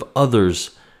ears of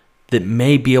others that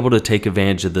may be able to take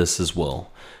advantage of this as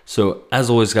well. So as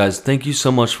always, guys, thank you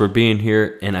so much for being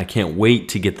here, and I can't wait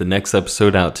to get the next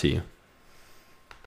episode out to you.